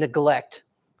we neglect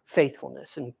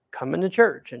faithfulness and coming to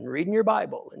church and reading your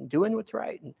Bible and doing what's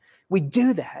right. And we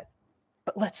do that.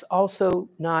 But let's also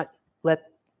not let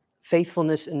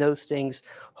faithfulness in those things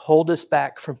hold us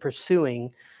back from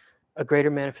pursuing a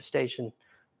greater manifestation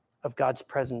of God's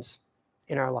presence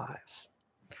in our lives.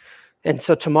 And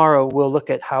so tomorrow we'll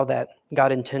look at how that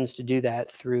God intends to do that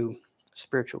through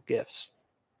spiritual gifts.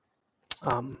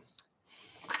 All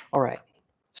right.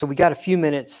 So we got a few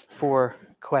minutes for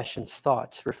questions,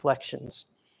 thoughts, reflections.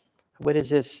 What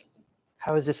is this?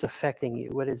 How is this affecting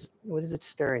you? What is it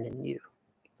stirring in you?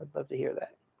 I'd love to hear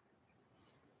that.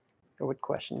 Or what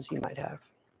questions you might have.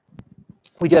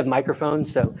 We do have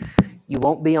microphones, so you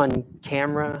won't be on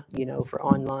camera, you know, for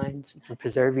online. So you can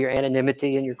preserve your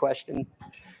anonymity in your question.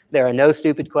 There are no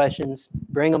stupid questions.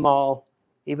 Bring them all,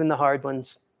 even the hard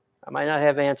ones. I might not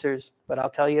have answers, but I'll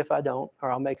tell you if I don't,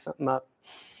 or I'll make something up.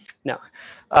 No.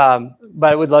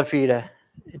 But I would love for you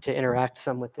to interact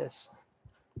some with this.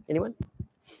 Anyone?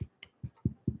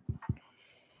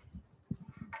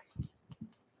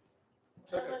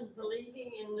 Someone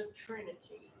believing in the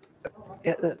Trinity.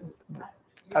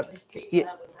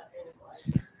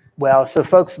 Well, so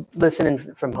folks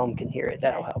listening from home can hear it.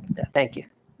 That'll help. Thank you.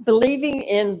 Believing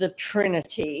in the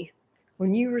Trinity,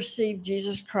 when you receive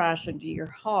Jesus Christ into your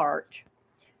heart,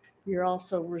 you're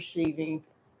also receiving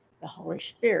the Holy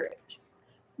Spirit.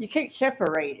 You can't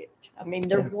separate it. I mean,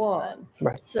 they're one.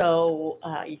 Right. So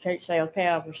you can't say, okay,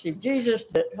 I've received Jesus,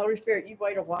 but Holy Spirit, you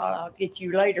wait a while, I'll get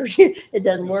you later. It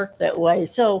doesn't work that way.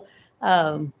 So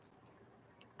I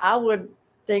would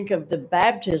think of the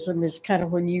baptism as kind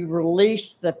of when you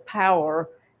release the power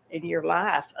in your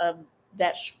life of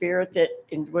that Spirit that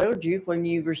indwelled you when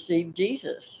you received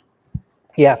Jesus.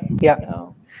 Yeah.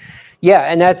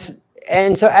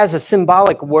 And so as a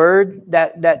symbolic word,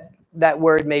 that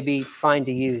word may be fine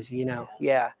to use, you know.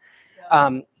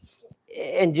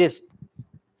 And just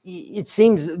it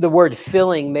seems the word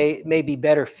filling may be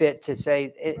better fit to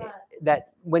say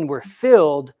that when we're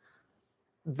filled,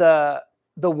 the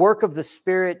work of the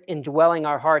Spirit indwelling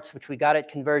our hearts, which we got at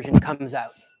conversion, comes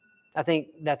out. I think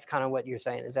that's kind of what you're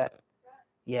saying. Is that?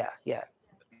 Yeah.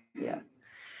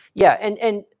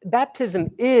 And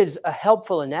baptism is a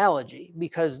helpful analogy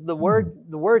because the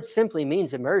word simply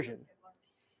means immersion.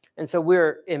 And so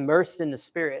we're immersed in the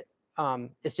Spirit.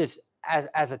 It's just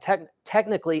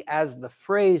technically as the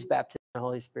phrase baptism in the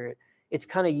Holy Spirit, it's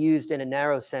kind of used in a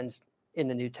narrow sense in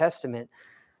the New Testament.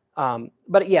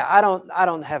 But yeah, I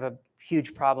don't have a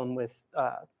huge problem with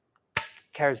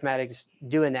charismatics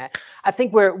doing that. I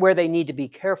think where they need to be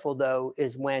careful, though,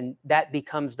 is when that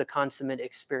becomes the consummate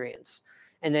experience.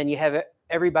 And then you have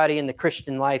everybody in the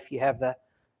Christian life. You have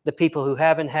the people who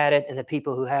haven't had it and the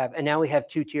people who have. And now we have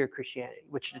two-tier Christianity,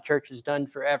 which the church has done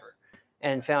forever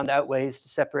and found out ways to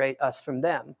separate us from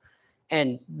them.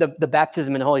 And the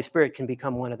baptism in the Holy Spirit can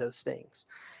become one of those things.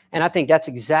 And I think that's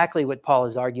exactly what Paul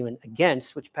is arguing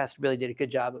against, which Pastor Billy did a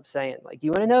good job of saying. Like,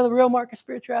 you want to know the real mark of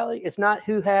spirituality? It's not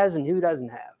who has and who doesn't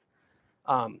have.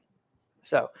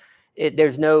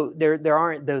 There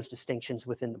aren't those distinctions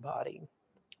within the body,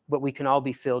 but we can all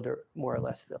be filled or more or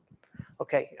less filled.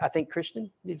 Okay, I think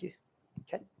Christian, did you?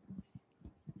 Okay.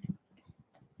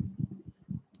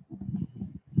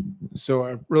 So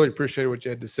I really appreciated what you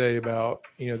had to say about,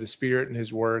 the Spirit and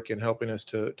his work and helping us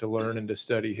to learn and to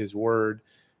study his word.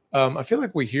 I feel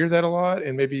like we hear that a lot,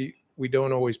 and maybe we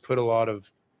don't always put a lot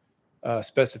of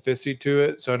specificity to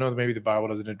it. So I know that maybe the Bible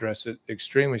doesn't address it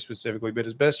extremely specifically, but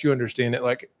as best you understand it,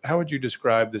 like, how would you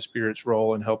describe the Spirit's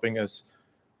role in helping us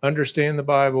understand the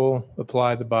Bible,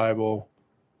 apply the Bible,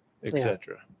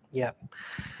 etc.? Yeah.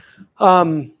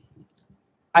 My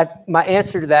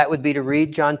answer to that would be to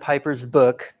read John Piper's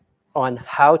book on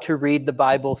how to read the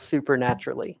Bible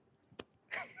supernaturally.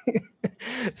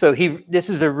 So this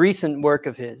is a recent work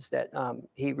of his that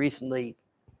he recently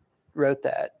wrote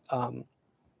that.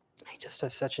 He just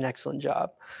does such an excellent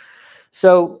job.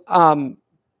 So I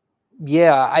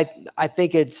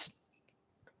think it's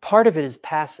part of it is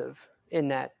passive in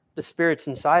that the Spirit's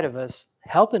inside of us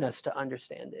helping us to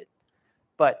understand it.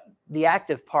 But the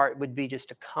active part would be just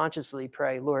to consciously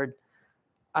pray, Lord,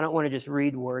 I don't want to just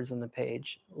read words on the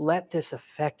page. Let this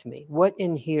affect me. What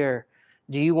in here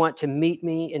do you want to meet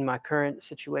me in my current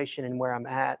situation and where I'm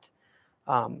at?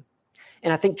 And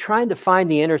I think trying to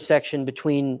find the intersection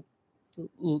between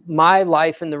my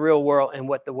life in the real world and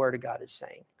what the Word of God is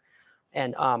saying.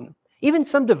 And even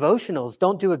some devotionals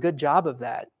don't do a good job of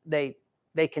that. They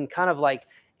can kind of like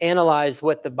analyze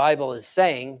what the Bible is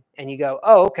saying, and you go,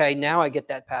 oh, okay, now I get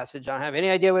that passage. I don't have any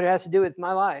idea what it has to do with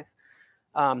my life.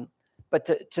 But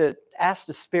to ask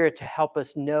the Spirit to help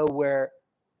us know where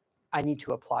I need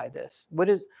to apply this.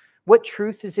 What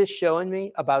truth is this showing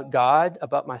me about God,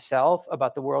 about myself,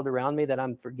 about the world around me that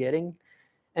I'm forgetting?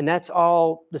 And that's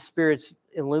all the Spirit's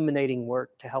illuminating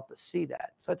work to help us see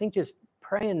that. So I think just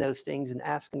praying those things and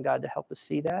asking God to help us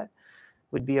see that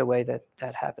would be a way that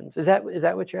happens. Is that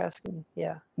what you're asking?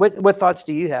 Yeah. What thoughts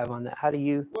do you have on that? How do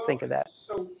you think of that?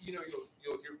 So, you'll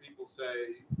hear people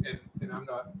say, and I'm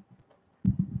not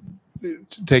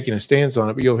taking a stance on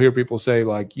it, but you'll hear people say,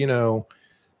 like,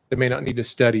 they may not need to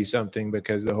study something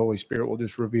because the Holy Spirit will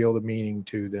just reveal the meaning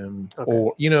to them. Okay.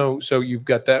 Or, so you've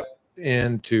got that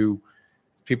into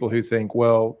people who think,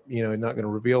 well, he's not going to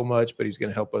reveal much, but he's going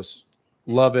to help us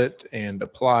love it and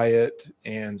apply it.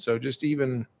 And so just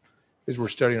even as we're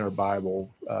studying our Bible,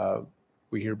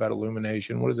 we hear about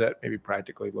illumination. What does that maybe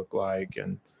practically look like?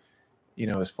 And,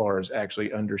 as far as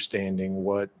actually understanding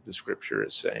what the Scripture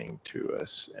is saying to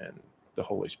us and the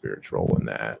Holy Spirit's role in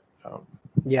that.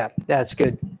 Yeah, that's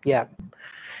good. Yeah.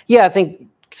 I think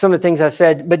some of the things I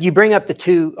said, but you bring up the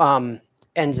two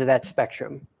ends of that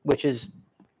spectrum, which is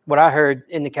what I heard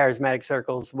in the charismatic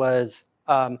circles was,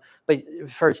 but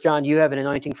First John, you have an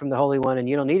anointing from the Holy One and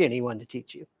you don't need anyone to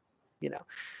teach you,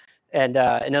 And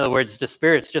in other words, the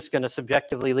Spirit's just going to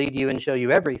subjectively lead you and show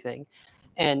you everything.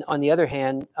 And on the other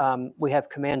hand, we have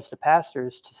commands to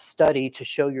pastors to study to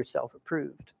show yourself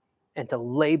approved and to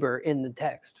labor in the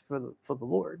text for the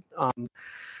Lord.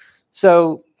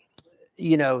 So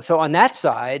on that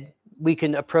side, we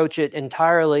can approach it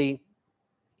entirely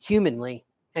humanly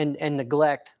and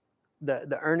neglect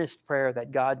the earnest prayer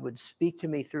that God would speak to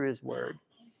me through his word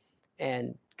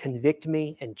and convict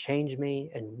me and change me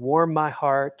and warm my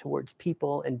heart towards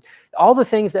people and all the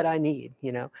things that I need,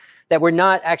 that we're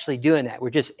not actually doing that. We're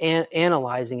just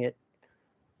analyzing it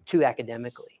too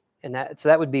academically. And so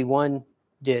that would be one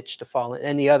ditch to fall in.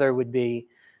 And the other would be,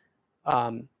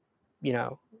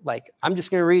 like, I'm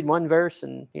just going to read one verse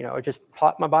and, or just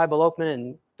plop my Bible open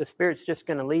and the Spirit's just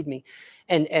going to lead me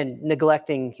and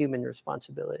neglecting human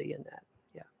responsibility in that.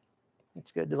 Yeah.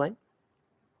 That's good. Delane?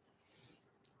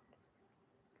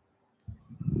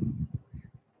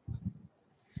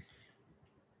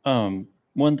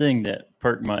 One thing that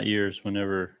perked my ears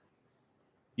whenever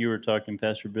you were talking,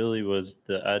 Pastor Billy, was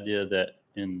the idea that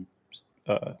in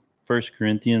 1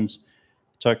 Corinthians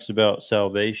it talks about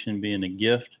salvation being a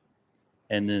gift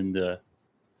and then the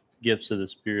gifts of the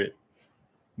Spirit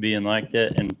being like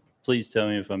that. And please tell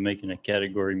me if I'm making a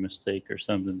category mistake or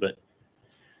something, but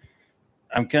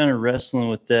I'm kind of wrestling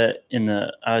with that in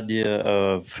the idea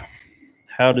of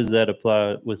how does that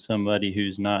apply with somebody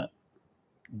who's not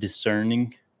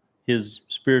discerning his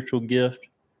spiritual gift?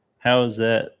 How does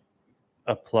that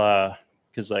apply?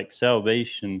 Because like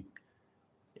salvation,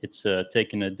 it's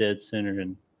taking a dead sinner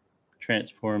and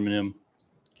transforming him,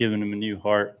 giving him a new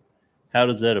heart. How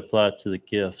does that apply to the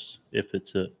gifts?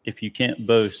 If you can't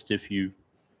boast,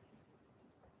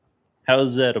 how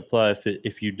does that apply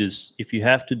if you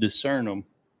have to discern them?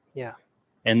 Yeah.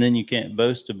 And then you can't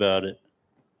boast about it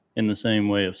in the same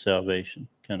way of salvation.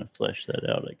 Kind of flesh that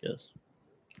out, I guess.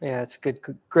 Yeah, it's a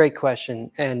great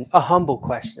question, and a humble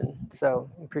question.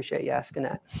 So I appreciate you asking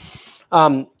that.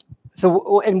 And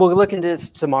we'll look into this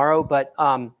tomorrow, but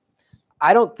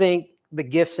I don't think the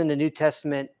gifts in the New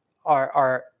Testament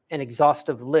are an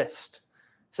exhaustive list.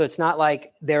 So it's not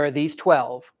like there are these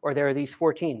 12 or there are these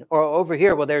 14 or over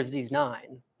here, well, there's these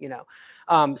 9, you know.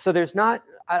 So there's not,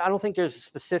 I don't think there's a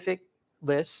specific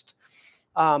list.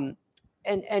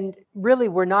 And really,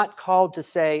 we're not called to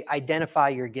say, identify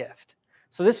your gift.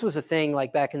 So this was a thing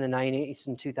like back in the 90s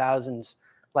and 2000s,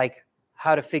 like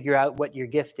how to figure out what your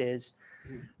gift is.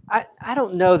 I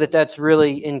don't know that that's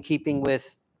really in keeping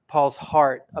with Paul's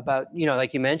heart about, you know,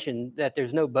 like you mentioned, that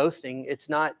there's no boasting. It's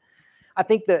not. I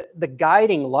think the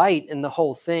guiding light in the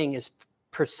whole thing is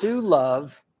pursue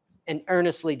love and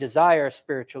earnestly desire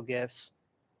spiritual gifts,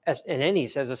 and he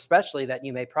says especially that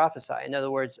you may prophesy. In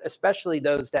other words, especially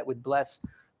those that would bless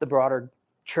the broader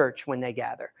church when they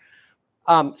gather.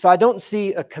 So I don't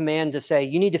see a command to say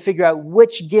you need to figure out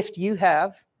which gift you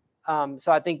have.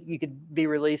 So I think you could be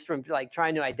released from like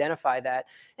trying to identify that.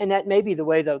 And that may be the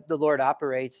way the Lord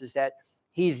operates, is that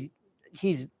he's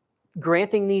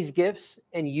granting these gifts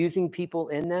and using people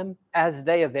in them as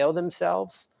they avail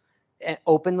themselves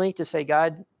openly to say,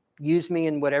 God, use me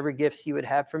in whatever gifts you would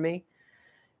have for me.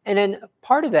 And then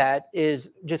part of that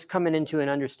is just coming into an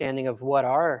understanding of what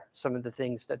are some of the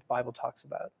things that the Bible talks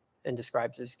about and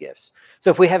describes as gifts. So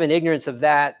if we have an ignorance of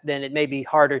that, then it may be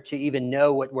harder to even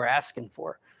know what we're asking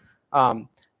for.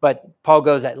 But Paul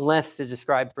goes at length to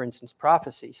describe, for instance,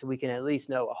 prophecy, so we can at least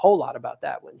know a whole lot about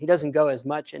that one. He doesn't go as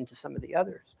much into some of the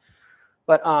others.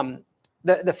 But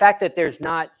the fact that there's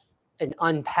not an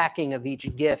unpacking of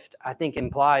each gift, I think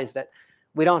implies that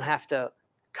we don't have to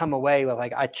come away with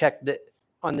like, I checked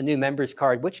on the new members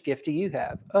card, which gift do you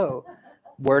have? Oh,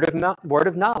 word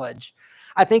of knowledge.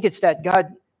 I think it's that,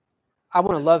 God, I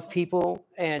want to love people,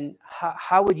 and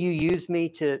how would you use me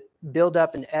to build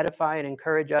up and edify and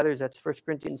encourage others? That's 1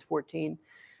 Corinthians 14.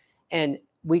 And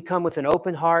we come with an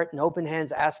open heart and open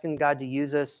hands, asking God to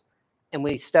use us, and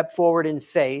we step forward in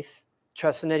faith,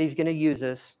 trusting that he's going to use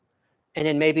us. And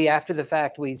then maybe after the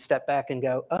fact, we step back and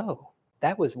go, oh,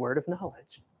 that was word of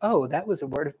knowledge. Oh, that was a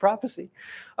word of prophecy.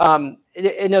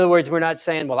 In other words, we're not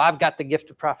saying, well, I've got the gift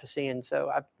of prophecy, and so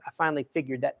I finally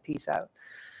figured that piece out.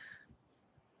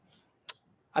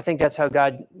 I think that's how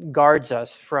God guards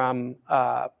us from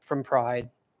pride,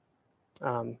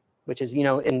 which is, you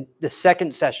know, in the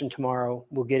second session tomorrow,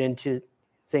 we'll get into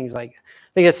things like,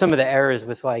 I think that's some of the errors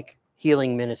with like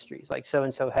healing ministries, like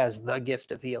so-and-so has the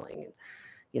gift of healing. And,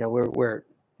 you know, we're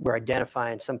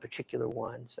identifying some particular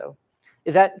one. So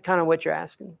is that kind of what you're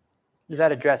asking? Does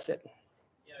that address it?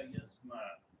 Yeah, I guess my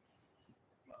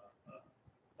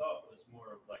thought was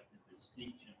more of like the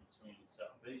distinction between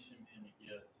salvation being a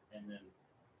gift and then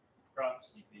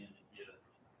prophecy being a gift.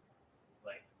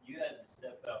 Like you had to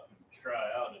step out and try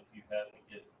out if you have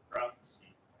a gift of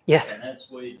prophecy. Yeah. And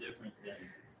that's way different than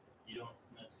you don't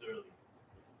necessarily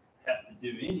have to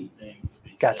do anything to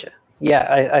be Gotcha. saved.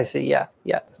 Yeah, I see.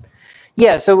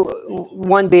 Yeah. So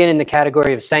one being in the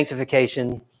category of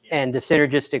sanctification and the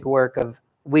synergistic work of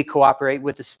we cooperate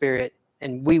with the Spirit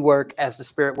and we work as the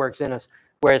Spirit works in us,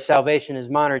 whereas salvation is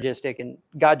monergistic and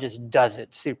God just does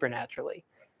it supernaturally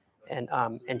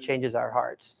and changes our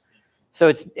hearts. So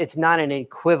it's not an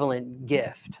equivalent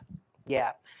gift.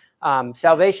 Yeah.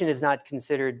 Salvation is not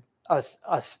considered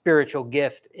a spiritual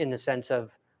gift in the sense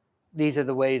of these are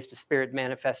the ways the Spirit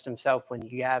manifests himself when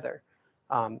you gather.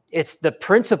 It's the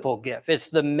principal gift. It's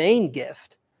the main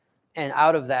gift. And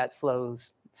out of that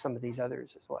flows some of these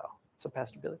others as well. So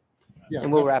Pastor Billy. Yeah,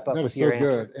 and we'll wrap up that with is your so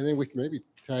answer. good. And then we can maybe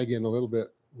tag in a little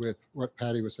bit with what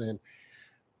Patty was saying.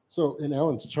 So in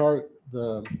Ellen's chart,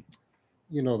 the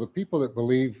people that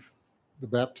believe the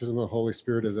baptism of the Holy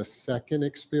Spirit is a second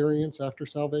experience after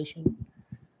salvation,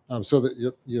 so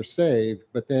that you're saved,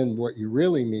 but then what you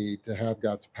really need to have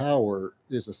God's power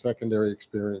is a secondary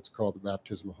experience called the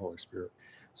baptism of the Holy Spirit.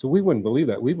 So we wouldn't believe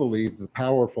that. We believe the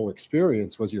powerful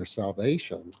experience was your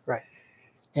salvation. Right.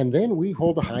 And then we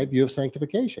hold a high view of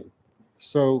sanctification.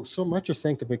 So much of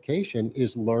sanctification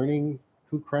is learning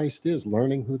who Christ is,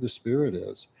 learning who the Spirit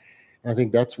is. And I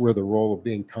think that's where the role of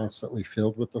being constantly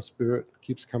filled with the Spirit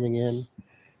keeps coming in.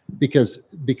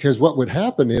 Because what would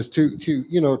happen is to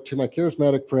my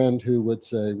charismatic friend who would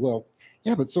say, well,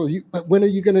 yeah, but when are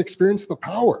you going to experience the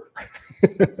power?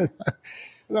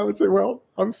 And I would say, well,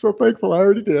 I'm so thankful I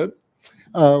already did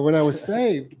when I was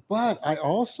saved. But I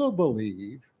also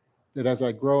believe that as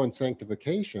I grow in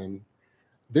sanctification,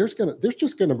 there's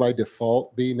just gonna by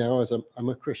default be, now as I'm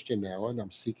a Christian now and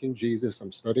I'm seeking Jesus,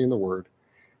 I'm studying the Word,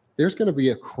 there's going to be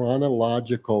a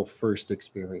chronological first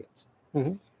experience.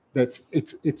 Mm-hmm. It's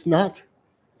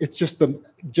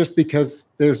just because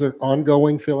there's an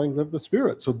ongoing fillings of the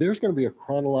Spirit. So there's going to be a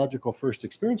chronological first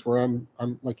experience where I'm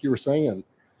like you were saying,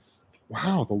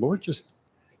 wow, the Lord just,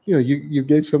 you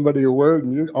gave somebody a word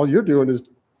and all you're doing is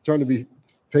trying to be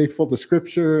faithful to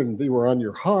Scripture, and they were on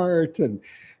your heart, and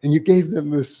you gave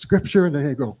them this Scripture, and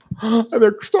they go, and they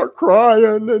start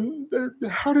crying, and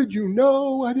how did you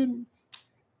know? I didn't.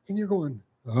 And you're going,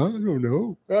 I don't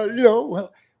know.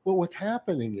 Well, what's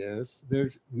happening is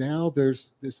there's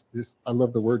this. I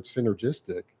love the word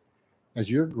synergistic. As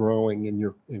you're growing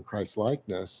in Christ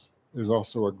likeness, there's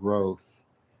also a growth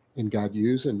in God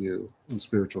using you in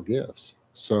spiritual gifts.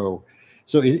 So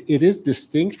it is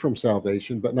distinct from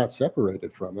salvation, but not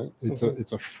separated from it.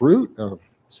 It's a fruit of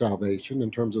salvation in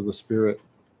terms of the Spirit,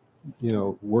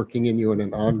 working in you in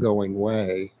an ongoing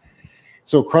way.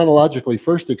 So chronologically,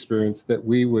 first experience that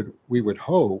we would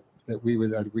hope that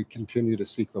as we continue to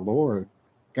seek the Lord,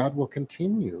 God will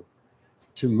continue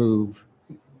to move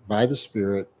by the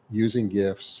Spirit using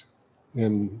gifts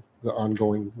in the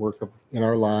ongoing work in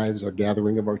our lives, our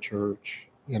gathering of our church,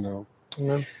 Yeah.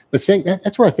 But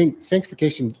that's where I think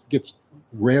sanctification gets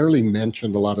rarely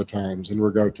mentioned a lot of times in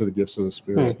regard to the gifts of the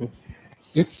Spirit.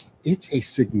 Mm-hmm. It's a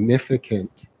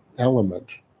significant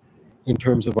element in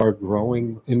terms of our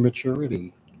growing in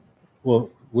maturity. Well,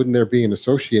 wouldn't there be an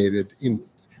associated in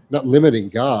not limiting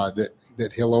God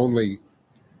that he'll only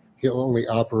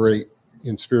operate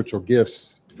in spiritual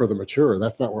gifts for the mature?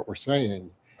 That's not what we're saying,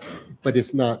 but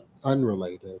it's not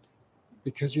unrelated,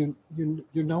 because you're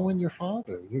knowing your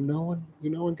Father, you're knowing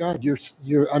God,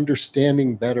 you're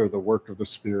understanding better the work of the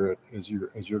Spirit as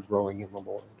you're growing in the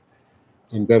Lord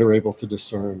and better able to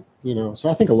discern. So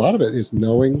I think a lot of it is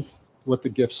knowing what the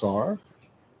gifts are,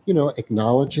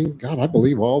 acknowledging, God, I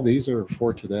believe all these are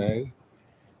for today,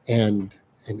 and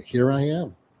here I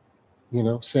am,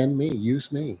 send me,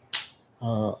 use me.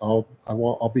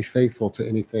 I'll be faithful to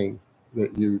anything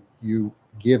that you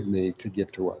give me to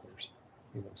give to others.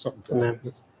 Something like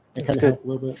that. That kind of help a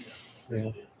little bit.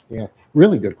 Yeah.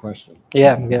 Really good question.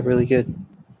 Yeah, really good.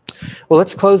 Well,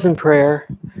 let's close in prayer,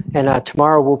 and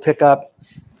tomorrow we'll pick up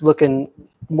looking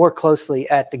more closely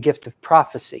at the gift of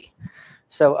prophecy.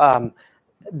 So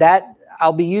that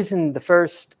I'll be using the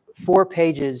first 4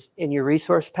 pages in your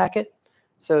resource packet.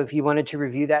 So if you wanted to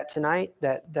review that tonight,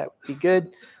 that would be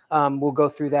good. We'll go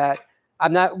through that.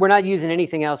 We're not using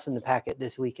anything else in the packet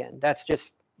this weekend. That's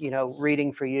just,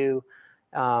 reading for you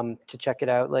to check it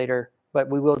out later. But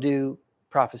we will do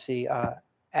prophecy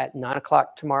at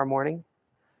 9:00 tomorrow morning.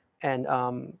 And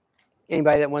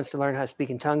anybody that wants to learn how to speak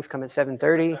in tongues, come at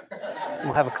 7:30.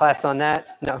 We'll have a class on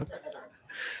that. No.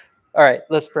 All right,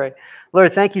 let's pray.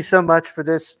 Lord, thank you so much for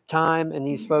this time and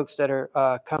these folks that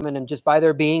are coming, and just by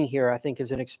their being here, I think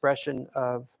is an expression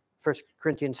of 1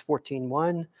 Corinthians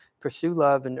 14:1, pursue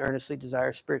love and earnestly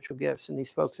desire spiritual gifts. And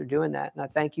these folks are doing that. And I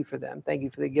thank you for them. Thank you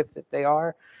for the gift that they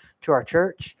are to our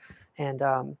church. And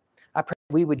I pray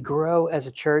we would grow as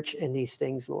a church in these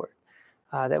things, Lord,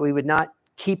 that we would not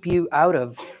keep you out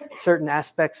of certain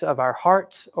aspects of our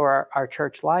hearts or our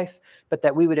church life, but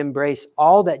that we would embrace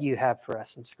all that you have for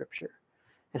us in Scripture,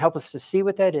 and help us to see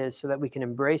what that is so that we can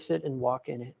embrace it and walk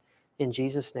in it. In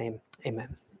Jesus' name,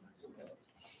 amen.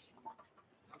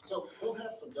 So we'll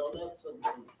have some donuts and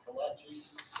some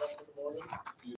kolaches and stuff in the morning.